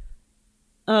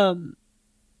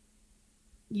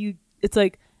 it's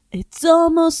like it's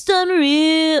almost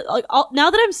unreal. Like now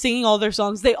that I'm singing all their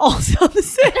songs, they all sound the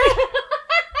same.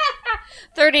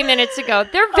 30 minutes ago.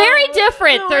 They're very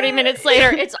different. no 30 way. minutes later,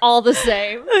 it's all the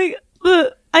same.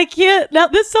 Like, I can't. Now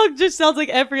this song just sounds like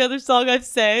every other song I've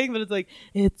sang, but it's like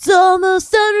it's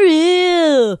almost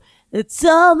unreal. It's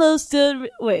almost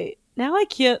unreal. Wait, now I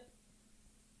can't.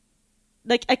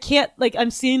 Like I can't. Like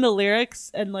I'm seeing the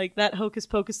lyrics and like that Hocus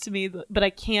Pocus to me, but I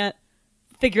can't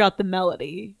figure out the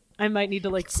melody. I might need to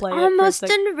like play it. Almost for a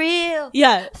sec. unreal.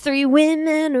 Yeah. 3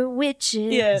 women are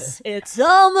witches. Yeah. It's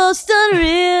almost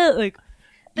unreal. Like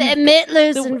The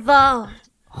Mittlers the- involved.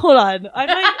 hold on. I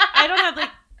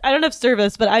don't have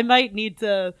service, but I might need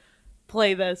to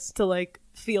play this to like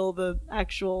feel the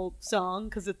actual song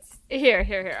because it's Here.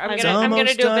 I'm It's gonna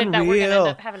almost do a bit that we're gonna unreal. end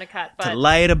up having to cut. To But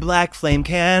light a black flame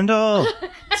candle.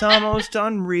 It's almost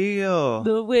unreal.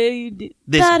 the way you did.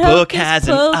 This that book Hocus has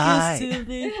an Pocus eye. to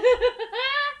me.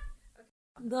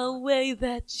 The way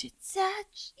that you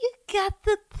touch, you got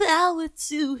the power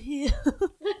to heal.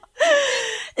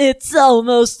 It's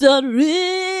almost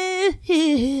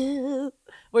unreal.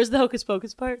 Where's the Hocus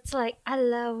Pocus part? it's like I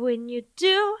love when you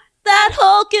do. That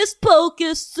Hocus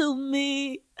Pocus to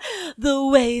me. The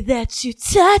way that you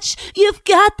touch, you've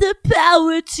got the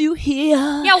power to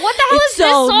heal. Yeah, what the hell is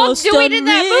this song doing in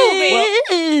that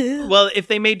movie? Well, if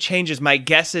they made changes, my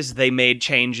guess is they made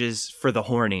changes for the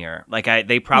hornier. Like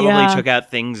they probably Yeah. took out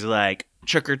things like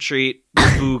trick or treat,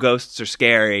 boo, ghosts are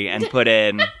scary, and put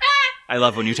in I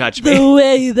love when you touch me. The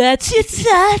way that you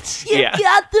touch, you Yeah.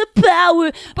 got the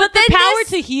power. But the then power this-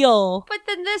 to heal. But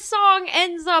then this song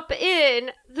ends up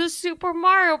in the Super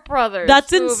Mario Brothers. That's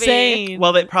movie. insane.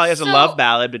 Well, it probably has a So- love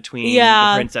ballad between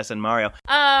Yeah. the princess and Mario.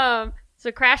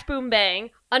 So Crash Boom Bang,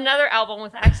 another album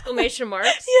with exclamation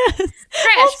marks. Yes.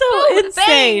 Crash Also Boom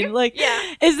insane. Bang. Like, Yeah.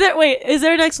 is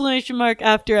there an exclamation mark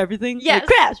after everything? Like, Yes.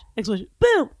 crash! Exclamation.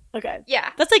 Boom. Okay.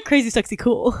 Yeah. That's like crazy, sexy,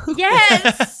 cool.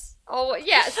 Yes. Oh,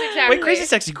 yes, exactly. Wait, Crazy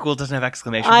Sexy Cool doesn't have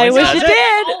exclamation I points, wish does it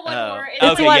did. All one Oh. word. It's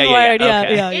Okay, one yeah, word. Yeah,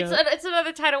 okay. yeah. It's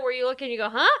another title where you look and you go,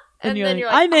 huh? And you're then like,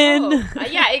 you're like, I'm in. oh.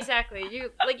 Yeah, exactly. You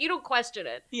don't question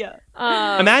it. Yeah.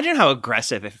 Imagine how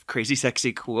aggressive if Crazy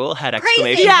Sexy Cool had Crazy,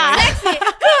 exclamation Yeah.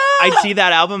 points. I'd see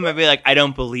that album and be like, I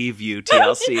don't believe you,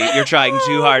 TLC. You're trying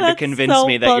too hard to That's convince so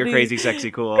me that you're funny. crazy,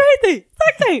 sexy, cool. Crazy,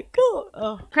 sexy, cool.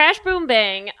 Oh. Crash Boom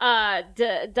Bang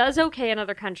does okay in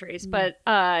other countries, but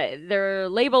their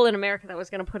label in America that was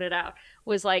going to put it out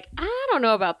was like, I don't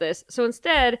know about this. So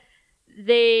instead,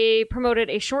 they promoted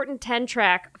a shortened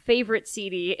 10-track favorite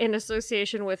CD in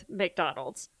association with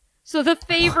McDonald's. So the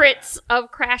favorites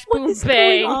of Crash What Boom is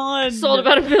Bang going on? sold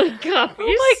about 1 million copies.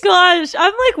 Oh my gosh,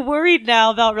 I'm like worried now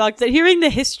about Roxette. Hearing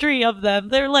the history of them,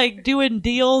 they're like doing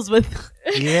deals with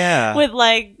Yeah. with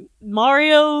like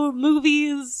Mario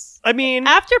movies. I mean,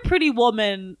 After Pretty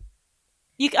Woman,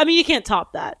 you can't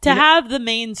top that. To You know- have the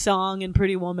main song in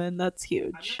Pretty Woman, that's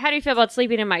huge. How do you feel about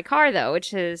Sleeping in My Car, though,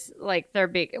 which is like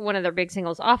one of their big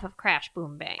singles off of Crash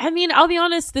Boom Bang? I mean, I'll be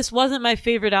honest, this wasn't my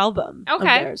favorite album. of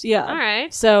Okay. theirs. Yeah. All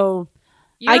right. So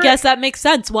I You're- guess that makes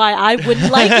sense why I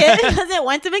wouldn't like it because it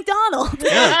went to McDonald's,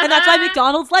 and that's why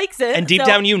McDonald's likes it. and deep So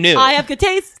down you knew. I have good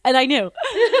taste, and I knew.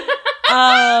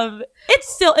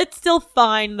 It's still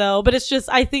fine though, but it's just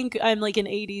I think I'm like an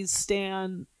 '80s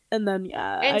stan, and then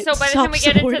And I so by the time we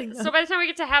stopped get supporting into, them. so by the time we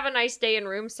get to Have a Nice Day in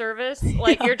room service,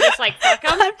 like you're just like fuck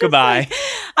 'em. I'm just Goodbye.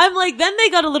 I'm like, then they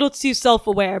got a little too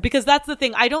self-aware because that's the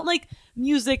thing. I don't like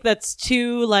music that's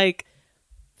too like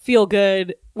feel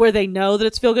good where they know that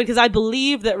it's feel good because I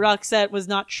believe that Roxette was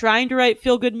not trying to write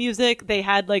feel good music. They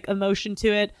had like emotion to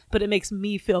it, but it makes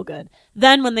me feel good.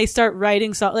 Then when they start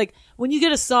writing song, like when you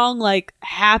get a song like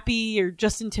Happy or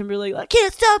Justin Timberlake, like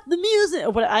Can't Stop the Music,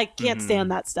 or what, I can't stand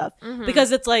that stuff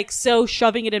because it's like so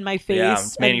shoving it in my face. yeah,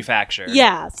 it's and- manufactured.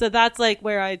 Yeah, so that's like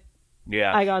where I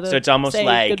gotta. So it's almost say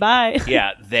like goodbye.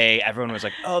 yeah, everyone was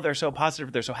like, oh, they're so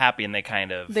positive, they're so happy, and they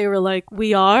kind of They were like,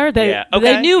 we are. They Yeah,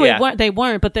 okay, they knew yeah. they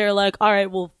weren't, but they're like, all right,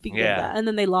 we'll figure Yeah. that. And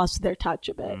then they lost their touch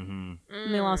a bit. Mhm.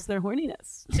 and they lost their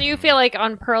horniness. So you feel like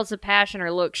on Pearls of Passion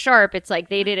or Look Sharp, it's like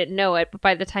they didn't know it, but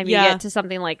by the time you Yeah. get to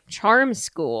something like Charm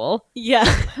School, Yeah.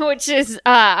 which is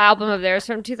album of theirs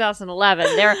from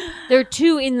 2011, they're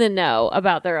too in the know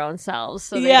about their own selves.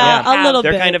 So they Yeah, don't a have- little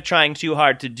They're bit. kind of trying too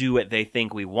hard to do what they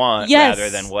think we want Yes. rather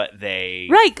than what they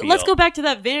Right. feel. Let's go back to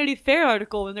that Vanity Fair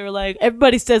article when they were like,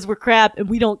 everybody says we're crap and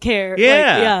we don't care. Yeah,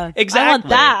 Like, yeah. exactly. I want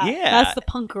that. Yeah. That's the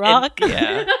punk rock. And-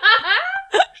 yeah.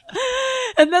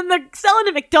 And then they're selling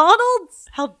at McDonald's?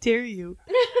 How dare you?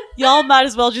 Y'all might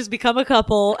as well just become a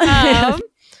couple.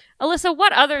 Alyssa,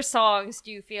 what other songs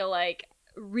do you feel like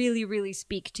really, really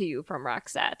speak to you from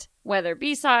Roxette? Whether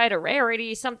B-side or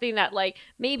rarity, something that like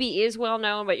maybe is well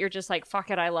known, but you're just like,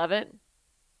 fuck it, I love it.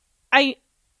 I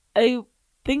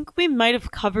think we might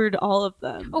have covered all of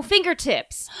them. Oh,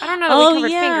 Fingertips. I don't know that we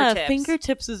covered Fingertips.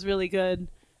 Fingertips is really good.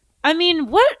 I mean,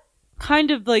 what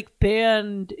kind of like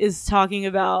band is talking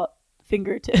about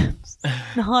fingertips?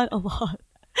 Not a lot.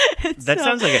 That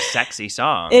sounds like a sexy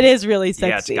song. It is really sexy.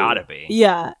 Yeah, it's gotta be.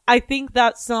 Yeah, I think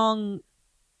that song.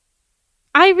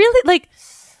 I really like.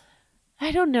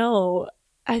 I don't know.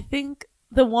 I think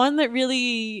the one that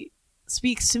really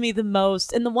speaks to me the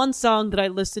most, and the one song that I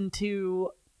listen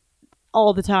to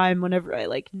all the time whenever I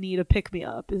like need a pick me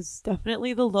up, is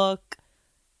definitely The Look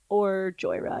or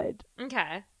Joyride.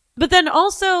 Okay. But then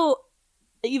also,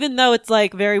 even though it's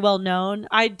like very well known,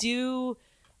 I do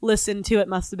listen to It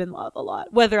Must Have Been Love a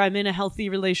lot. Whether I'm in a healthy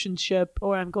relationship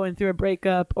or I'm going through a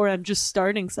breakup or I'm just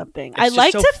starting something. It's I just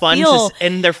like so to fun feel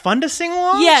and they're fun to sing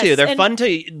along Yes, to. They're and- fun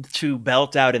to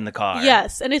belt out in the car.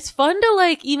 Yes, and it's fun to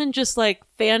like even just like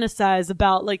fantasize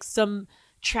about like some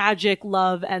tragic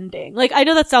love ending. Like I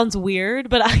know that sounds weird,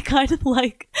 but I kind of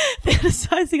like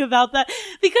fantasizing about that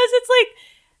because it's like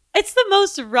it's the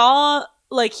most raw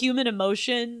like human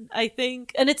emotion, I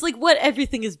think. And it's like what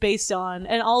everything is based on,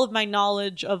 and all of my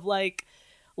knowledge of like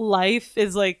life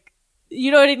is like, you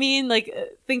know what I mean? Like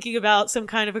thinking about some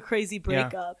kind of a crazy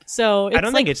breakup. So it's don't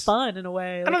like think it's- fun in a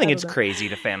way. I don't Like, think it's know. crazy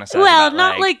to fantasize Well, about,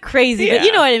 not like crazy, but you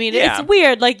Yeah. know what I mean. Yeah. It's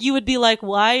weird. Like you would be like,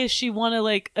 why does she want to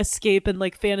like escape and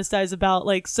like fantasize about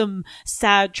like some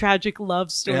sad, tragic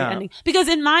love story Yeah. ending? Because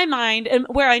in my mind, and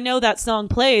where I know that song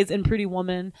plays in Pretty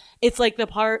Woman, it's like the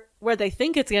part where they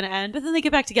think it's gonna end, but then they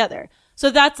get back together. So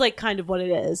that's like kind of what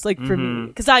it is, like for me,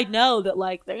 because I know that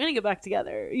like they're gonna get back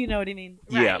together. You know what I mean?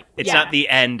 Yeah, Right. it's Yeah. not the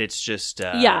end. It's just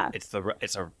Yeah. It's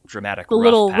a dramatic The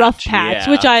little rough patch, Yeah.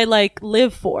 Mm-hmm. which I like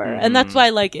live for. And that's why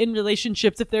like in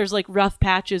relationships, if there's like rough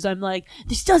patches, I'm like,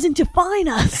 this doesn't define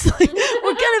us. Like,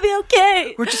 we're gonna be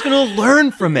okay. We're just gonna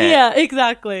learn from it. Yeah,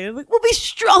 exactly. Like, we'll be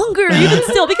stronger even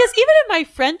still. Because even in my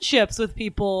friendships with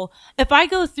people, if I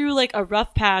go through like a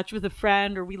rough patch with a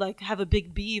friend or we like have a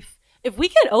big beef, if we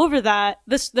get over that,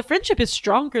 the friendship is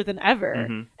stronger than ever.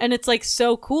 Mm-hmm. And it's like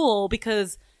so cool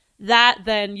because that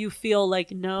then you feel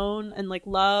like known and like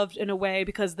loved in a way,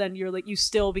 because then you're like, you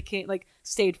still became like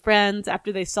stayed friends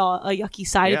after they saw a yucky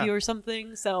side Yeah. of you or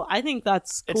something. So I think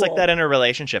that's cool. It's like that in a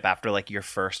relationship after like your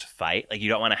first fight. Like you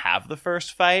don't want to have the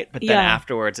first fight, but then Yeah.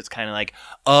 afterwards it's kind of like,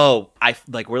 oh,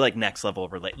 we're like next level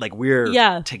like we're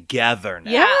Yeah. together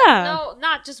now. Yeah. No,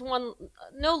 not just one.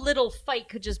 No little fight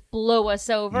could just blow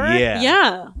us over. Yeah.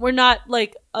 Yeah, we're not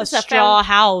like a It's a straw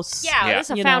house. Yeah, Yeah.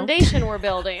 it's a You know? foundation we're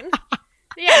building.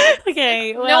 Yeah.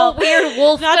 Okay. Well, No weird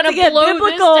wolf not gonna to get blow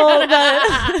biblical, this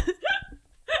down. but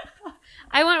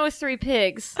I went with 3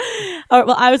 pigs All right,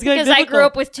 well, I was going because I grew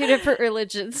up with 2 different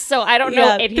religions, so I don't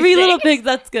know anything. 3 little pigs.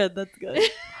 That's good. That's good.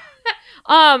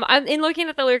 I'm in looking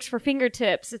at the lyrics for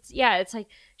Fingertips. It's like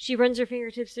she runs her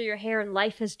fingertips through your hair and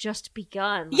life has just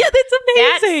begun. Yeah,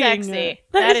 that's amazing. That's sexy.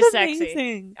 That is is sexy.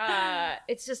 amazing.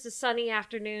 It's just a sunny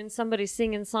afternoon. Somebody's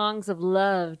singing songs of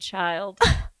love, child.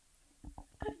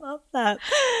 I love that.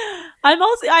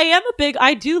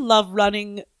 I do love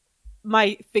running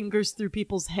my fingers through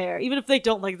people's hair, even if they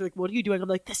don't like. They're like, what are you doing? I'm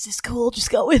like, this is cool.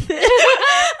 Just go with it.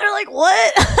 They're like,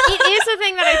 what? It is a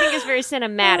thing that I think is very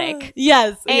cinematic.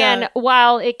 Yes, And yeah.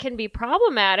 while it can be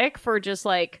problematic for just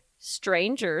like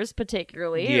strangers,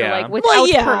 particularly, or Yeah. like without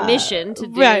yeah. permission to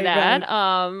do Right, that,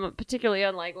 particularly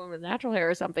unlike women with natural hair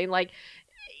or something, like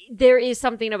there is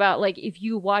something about like if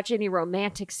you watch any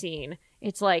romantic scene,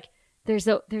 it's like there's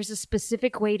a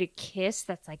specific way to kiss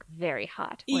that's like very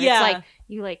hot. Where Yeah. it's like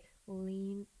you like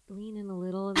lean in a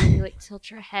little and then you like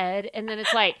tilt your head and then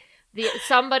it's like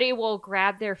somebody will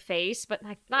grab their face, but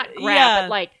like not grab, Yeah. but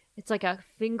like it's like a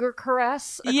finger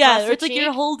caress. Yeah, across or the it's like cheek.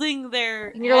 you're holding their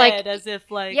And you're like- head as if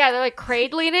like Yeah, they're like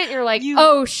cradling it. And you're like, You-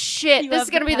 oh shit, you this have is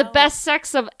gonna the be the power. best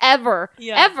sex of ever,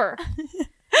 Yeah. ever.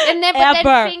 And then, but Ever.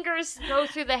 then fingers go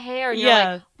through the hair, and you're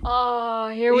yeah. like, oh,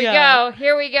 here we Yeah. go,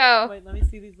 here we go. Wait, let me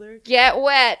see these lyrics. Get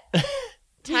wet.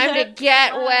 Time to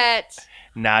get wet.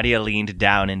 Nadia leaned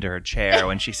down into her chair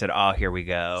when she said, "Oh, here we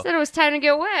go." Said it was time to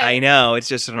get wet. I know, it's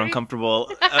just an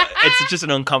uncomfortable. It's just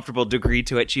an uncomfortable degree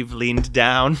to which you've leaned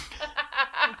down.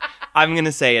 I'm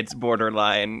gonna say it's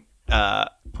borderline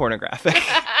pornographic.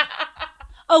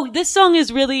 Oh, this song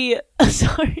is really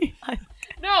sorry.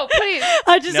 No, please.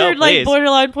 I just heard like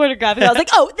borderline pornographic. I was like,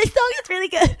 oh, this song is really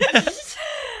good.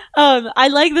 I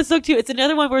like this song too. It's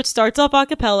another one where it starts off a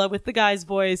cappella with the guy's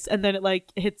voice and then it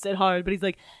like hits it hard. But he's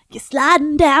like, you're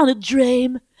sliding down a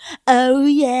dream. Oh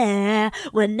yeah.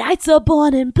 When nights are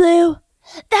born in blue.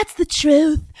 That's the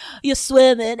truth. You're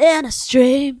swimming in a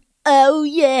stream. Oh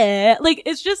yeah. Like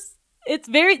it's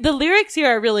very, the lyrics here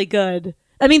are really good.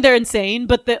 I mean, they're insane,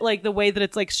 but the way that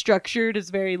it's like structured is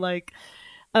very like,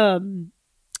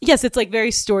 yes, it's like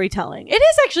very storytelling. It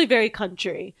is actually very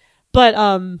country, but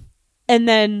and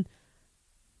then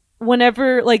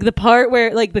whenever like the part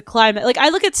where like the climate, like I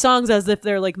look at songs as if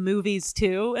they're like movies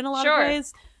too in a lot of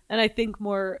ways, and I think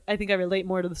I relate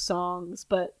more to the songs.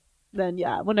 But then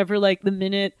yeah, whenever like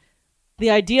the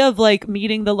idea of like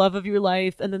meeting the love of your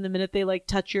life, and then the minute they like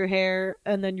touch your hair,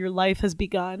 and then your life has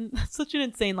begun. That's such an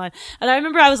insane line. And I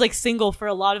remember I was like single for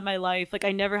a lot of my life. Like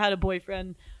I never had a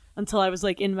boyfriend until I was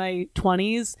like in my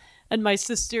 20s, and my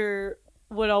sister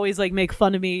would always like make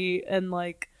fun of me, and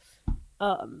like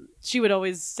she would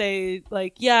always say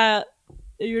like, yeah,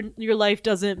 your life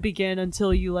doesn't begin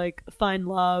until you like find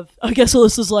love. I guess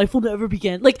Alyssa's life will never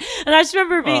begin. Like, and I just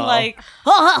remember being like,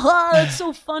 that's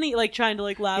so funny, like trying to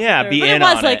like laugh. Yeah, at her. be but in it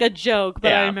was on like it. a joke. But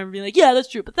Yeah. I remember being like, yeah, that's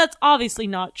true. But that's obviously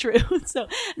not true. So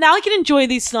now I can enjoy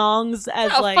these songs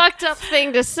as A like fucked up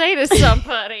thing to say to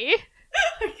somebody.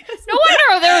 No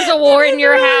wonder there was a war in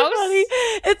your It's really house. funny.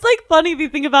 It's like funny if you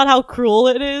think about how cruel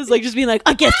it is. Like just being like,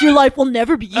 I guess your life will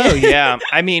never begin. Oh yeah,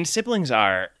 I mean siblings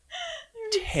are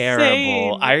terrible.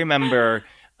 insane. I remember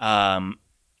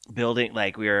building,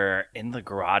 like we were in the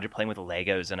garage playing with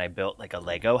Legos, and I built like a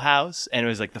Lego house, and it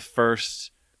was like the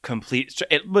first complete.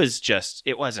 It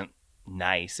wasn't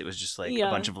nice. It was just like Yeah.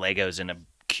 a bunch of Legos in a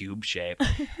cube shape,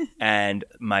 and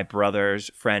my brother's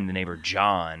friend, the neighbor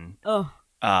John, Oh,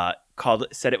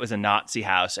 said it was a Nazi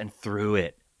house and threw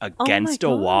it against a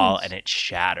wall, gosh. and it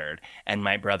shattered. And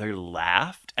my brother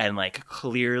laughed and like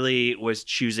clearly was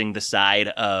choosing the side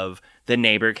of the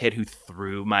neighbor kid who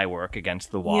threw my work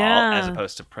against the wall, Yeah. as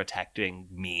opposed to protecting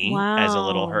me Wow. as a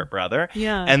little hurt brother.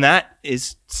 yeah. And that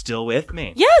is still with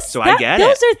me. yes, so I get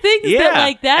those it. are things Yeah, that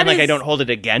like that and like I is- don't hold it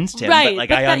against him, right, but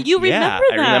like you remember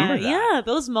I remember that. Yeah,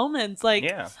 those moments. Like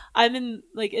Yeah. I'm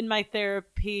in my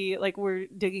therapy, like we're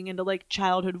digging into like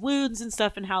childhood wounds and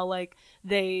stuff, and how like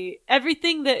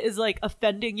everything that is like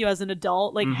offending you as an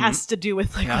adult like Mhm. has to do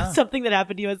with like Yeah. something that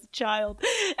happened to you as a child,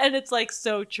 and it's like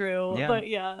so true. Yeah. But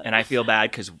yeah, And I feel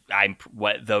bad because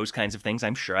those kinds of things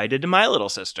I'm sure I did to my little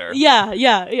sister. yeah,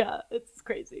 it's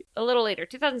crazy. A little later,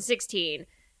 2016,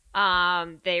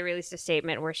 they released a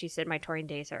statement where she said, "My touring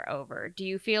days are over." Do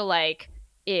you feel like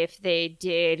if they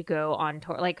did go on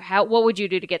tour, like what would you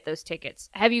do to get those tickets?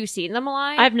 Have you seen them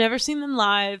live? I've never seen them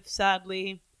live,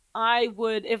 sadly. I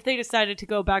would, if they decided to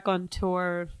go back on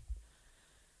tour,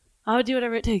 I would do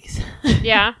whatever it takes.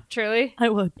 Yeah, truly. I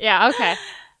would. Yeah, okay.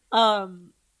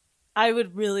 I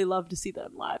would really love to see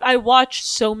them live. I watch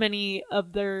so many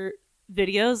of their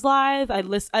videos live.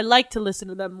 I like to listen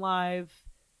to them live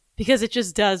because it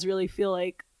just does really feel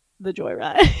like the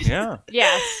Joyride. Yeah.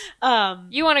 Yes.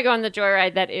 You want to go on the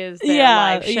joyride that is their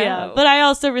live show. Yeah. But I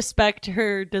also respect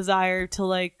her desire to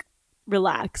like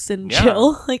relax and Yeah.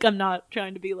 chill. Like I'm not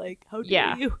trying to be like, how dare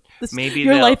Yeah. you? Maybe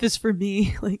your they'll- life is for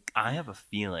me. Like I have a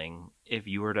feeling if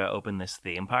you were to open this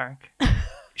theme park,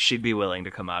 she'd be willing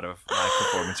to come out of live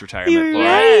performance retirement you're for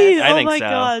right. it. I Oh think my so.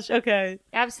 gosh. Okay.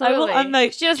 Absolutely. I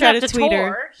might she doesn't try have to to tweet tour.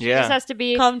 her. She Yeah. just has to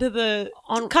be Come to the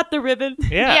on. cut the ribbon.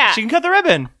 Yeah, Yeah. she can cut the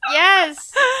ribbon.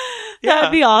 Yes. Yeah.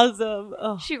 That'd be awesome.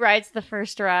 Oh. She rides the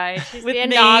first ride. She's With the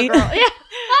me. inaugural. Yeah.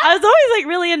 I was always like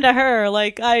really into her.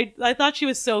 Like I thought she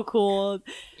was so cool.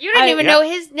 You didn't I- even Yeah. know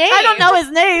his name. I don't know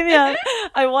his name. Yeah,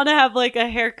 I want to have like a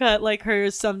haircut like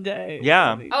hers someday.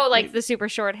 Yeah. Oh, like the super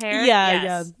short hair? Yeah,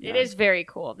 Yes. yeah, It yeah. is very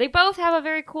cool. They both have a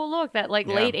very cool look. That like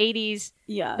Yeah. late 80s,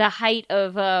 yeah. the height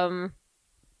of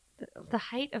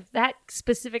that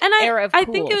specific And era of I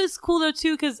cool. think it was cool though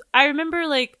too because I remember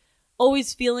like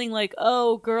always feeling like,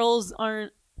 oh, girls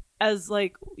aren't as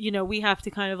like, you know, we have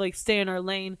to kind of like stay in our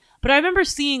lane. But I remember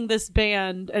seeing this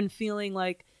band and feeling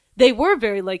like they were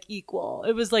very like equal.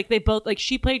 It was like they both like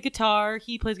she played guitar,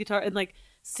 he plays guitar, and like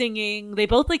singing. They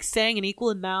both like sang an equal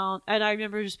amount. And I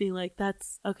remember just being like,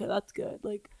 that's okay, that's good.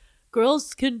 Like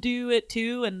girls can do it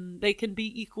too, and they can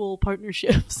be equal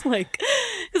partnerships. Like,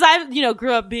 because I,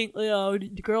 grew up being,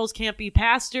 girls can't be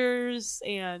pastors,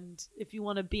 and if you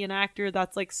want to be an actor,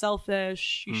 that's like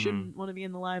selfish. You shouldn't want to be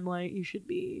in the limelight. You should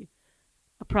be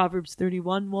a Proverbs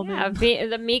 31 woman. Yeah,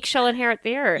 the meek shall inherit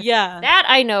the earth. Yeah. That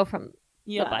I know from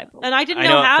the Bible. And I didn't I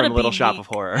know know how it to from be Little Shop meek. of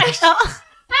Horrors.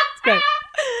 That's great.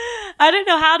 I didn't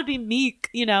know how to be meek,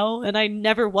 and I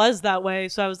never was that way.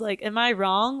 So I was like, am I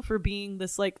wrong for being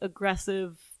this like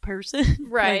aggressive person?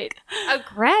 Right. Like,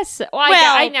 Aggressive. Well,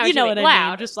 well, I know you know what what loud. I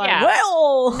mean. Just like, yeah.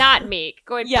 well, Not meek.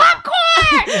 Going Yeah.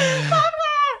 popcorn.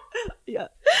 yeah.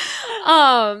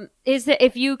 Is it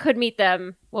if you could meet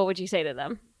them, what would you say to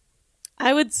them?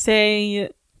 I would say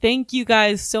thank you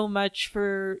guys so much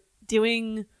for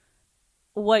doing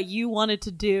what you wanted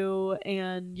to do,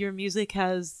 and your music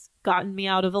has gotten me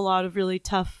out of a lot of really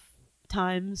tough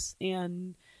times,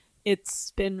 and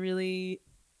it's been really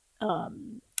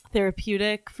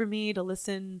therapeutic for me to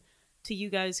listen to you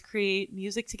guys create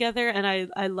music together, and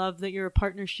I love that you're a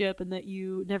partnership and that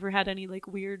you never had any like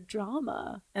weird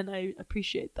drama, and I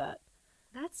appreciate that.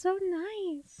 That's so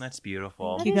nice. That's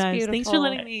beautiful. That You is guys, beautiful. thanks for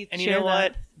letting me And you share know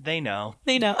that. what? They know.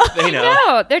 They know. They know.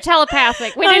 No, they're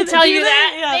telepathic. We Oh, didn't tell do you they?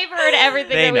 that. Yeah. They've heard everything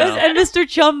They that we know. said. And Mr.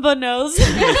 Chumba knows.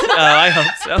 I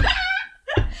hope so.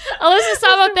 Alyssa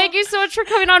Sabo, thank you so much for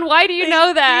coming on. Why do you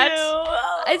know that?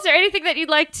 You. Is there anything that you'd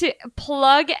like to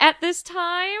plug at this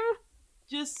time?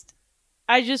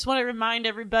 I just want to remind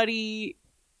everybody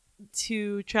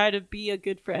to try to be a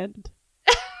good friend.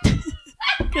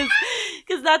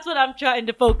 Because that's what I'm trying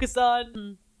to focus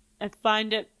on. I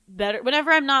find it better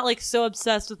whenever I'm not like so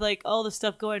obsessed with like all the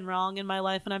stuff going wrong in my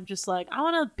life, and I'm just like, I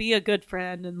want to be a good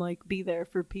friend and like be there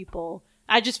for people.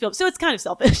 I just feel so it's kind of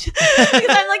selfish because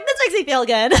I'm like, this makes me feel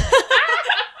good.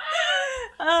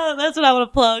 Oh, that's what I want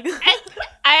to plug.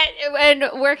 And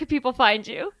where can people find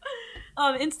you?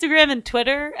 Instagram and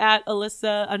Twitter at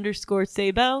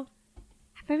Alyssa_Sabo.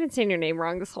 I've been saying your name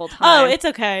wrong this whole time. Oh, it's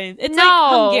okay. It's No.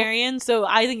 like Hungarian, so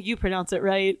I think you pronounce it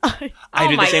right. I Oh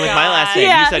do the my same with my last God. name.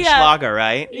 Yeah, You said yeah. Schlager,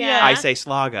 right? Yeah. I say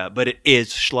Schlager, but it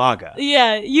is Schlager.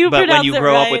 Yeah, you But pronounce when you it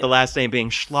grow right. up with the last name being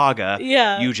Schlager,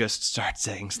 Yeah. you just start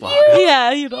saying Schlager.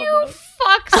 Yeah, you don't You know.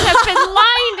 fucks have been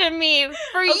lying to me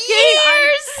for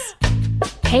years.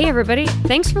 Hey everybody,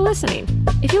 thanks for listening.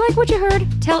 If you like what you heard,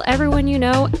 tell everyone you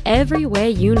know every way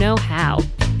you know how.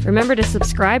 Remember to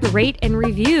subscribe, rate, and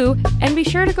review, and be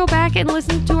sure to go back and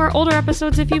listen to our older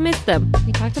episodes if you missed them.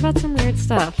 We talked about some weird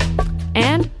stuff.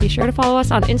 And be sure to follow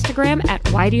us on Instagram at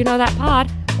Why Do You Know That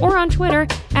Pod or on Twitter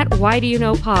at Why Do You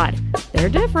Know Pod. They're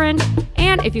different.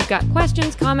 And if you've got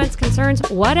questions, comments, concerns,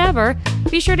 whatever,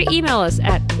 be sure to email us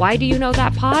at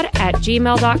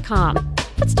whydoyouknowthatpod@gmail.com.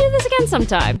 Let's do this again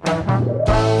sometime.